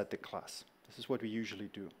inside the class. This is what we usually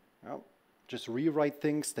do. Just rewrite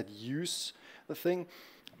things that use the thing,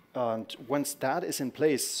 and once that is in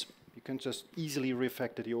place, you can just easily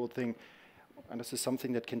refactor the old thing, and this is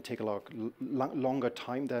something that can take a lot longer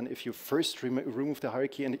time than if you first remove the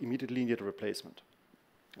hierarchy and immediately need a replacement.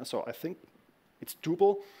 And so I think it's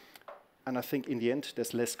doable, and I think in the end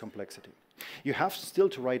there's less complexity. You have still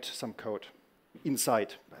to write some code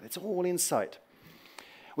inside, but it's all inside.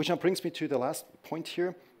 Which now brings me to the last point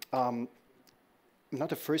here. I'm not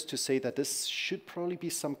the first to say that this should probably be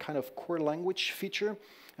some kind of core language feature.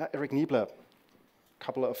 Eric Niebler, a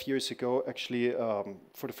couple of years ago, actually,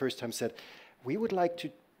 for the first time said, we would like to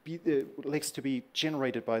be likes to be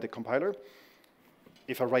generated by the compiler.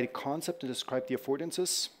 If I write a concept and describe the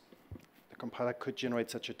affordances, the compiler could generate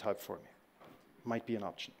such a type for me. Might be an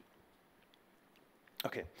option.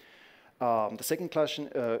 Okay. The second question,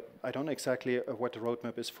 I don't know exactly what the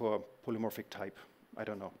roadmap is for polymorphic type. I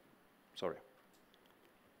don't know. Sorry.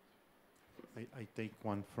 I take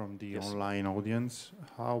one from the online audience.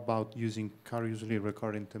 How about using curiously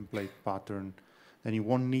recurring template pattern? Then you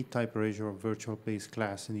won't need type erasure or virtual base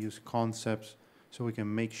class and use concepts so we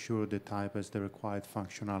can make sure the type has the required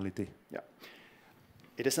functionality. Yeah.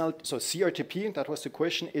 It is now, so CRTP, that was the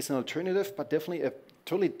question, is an alternative, but definitely a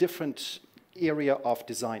totally different area of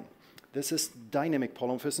design. This is dynamic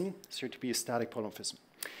polymorphism. CRTP is static polymorphism.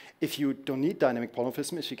 If you don't need dynamic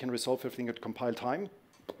polymorphism, if you can resolve everything at compile time,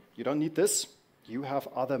 you don't need this. You have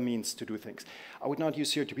other means to do things. I would not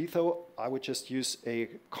use CRTP, though. I would just use a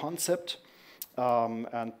concept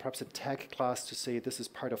and perhaps a tag class to say this is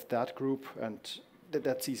part of that group, and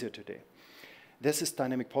that's easier today. This is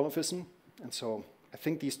dynamic polymorphism, and so I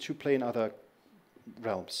think these two play in other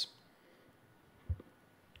realms.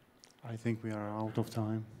 I think we are out of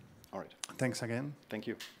time. All right. Thanks again. Thank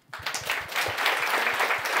you.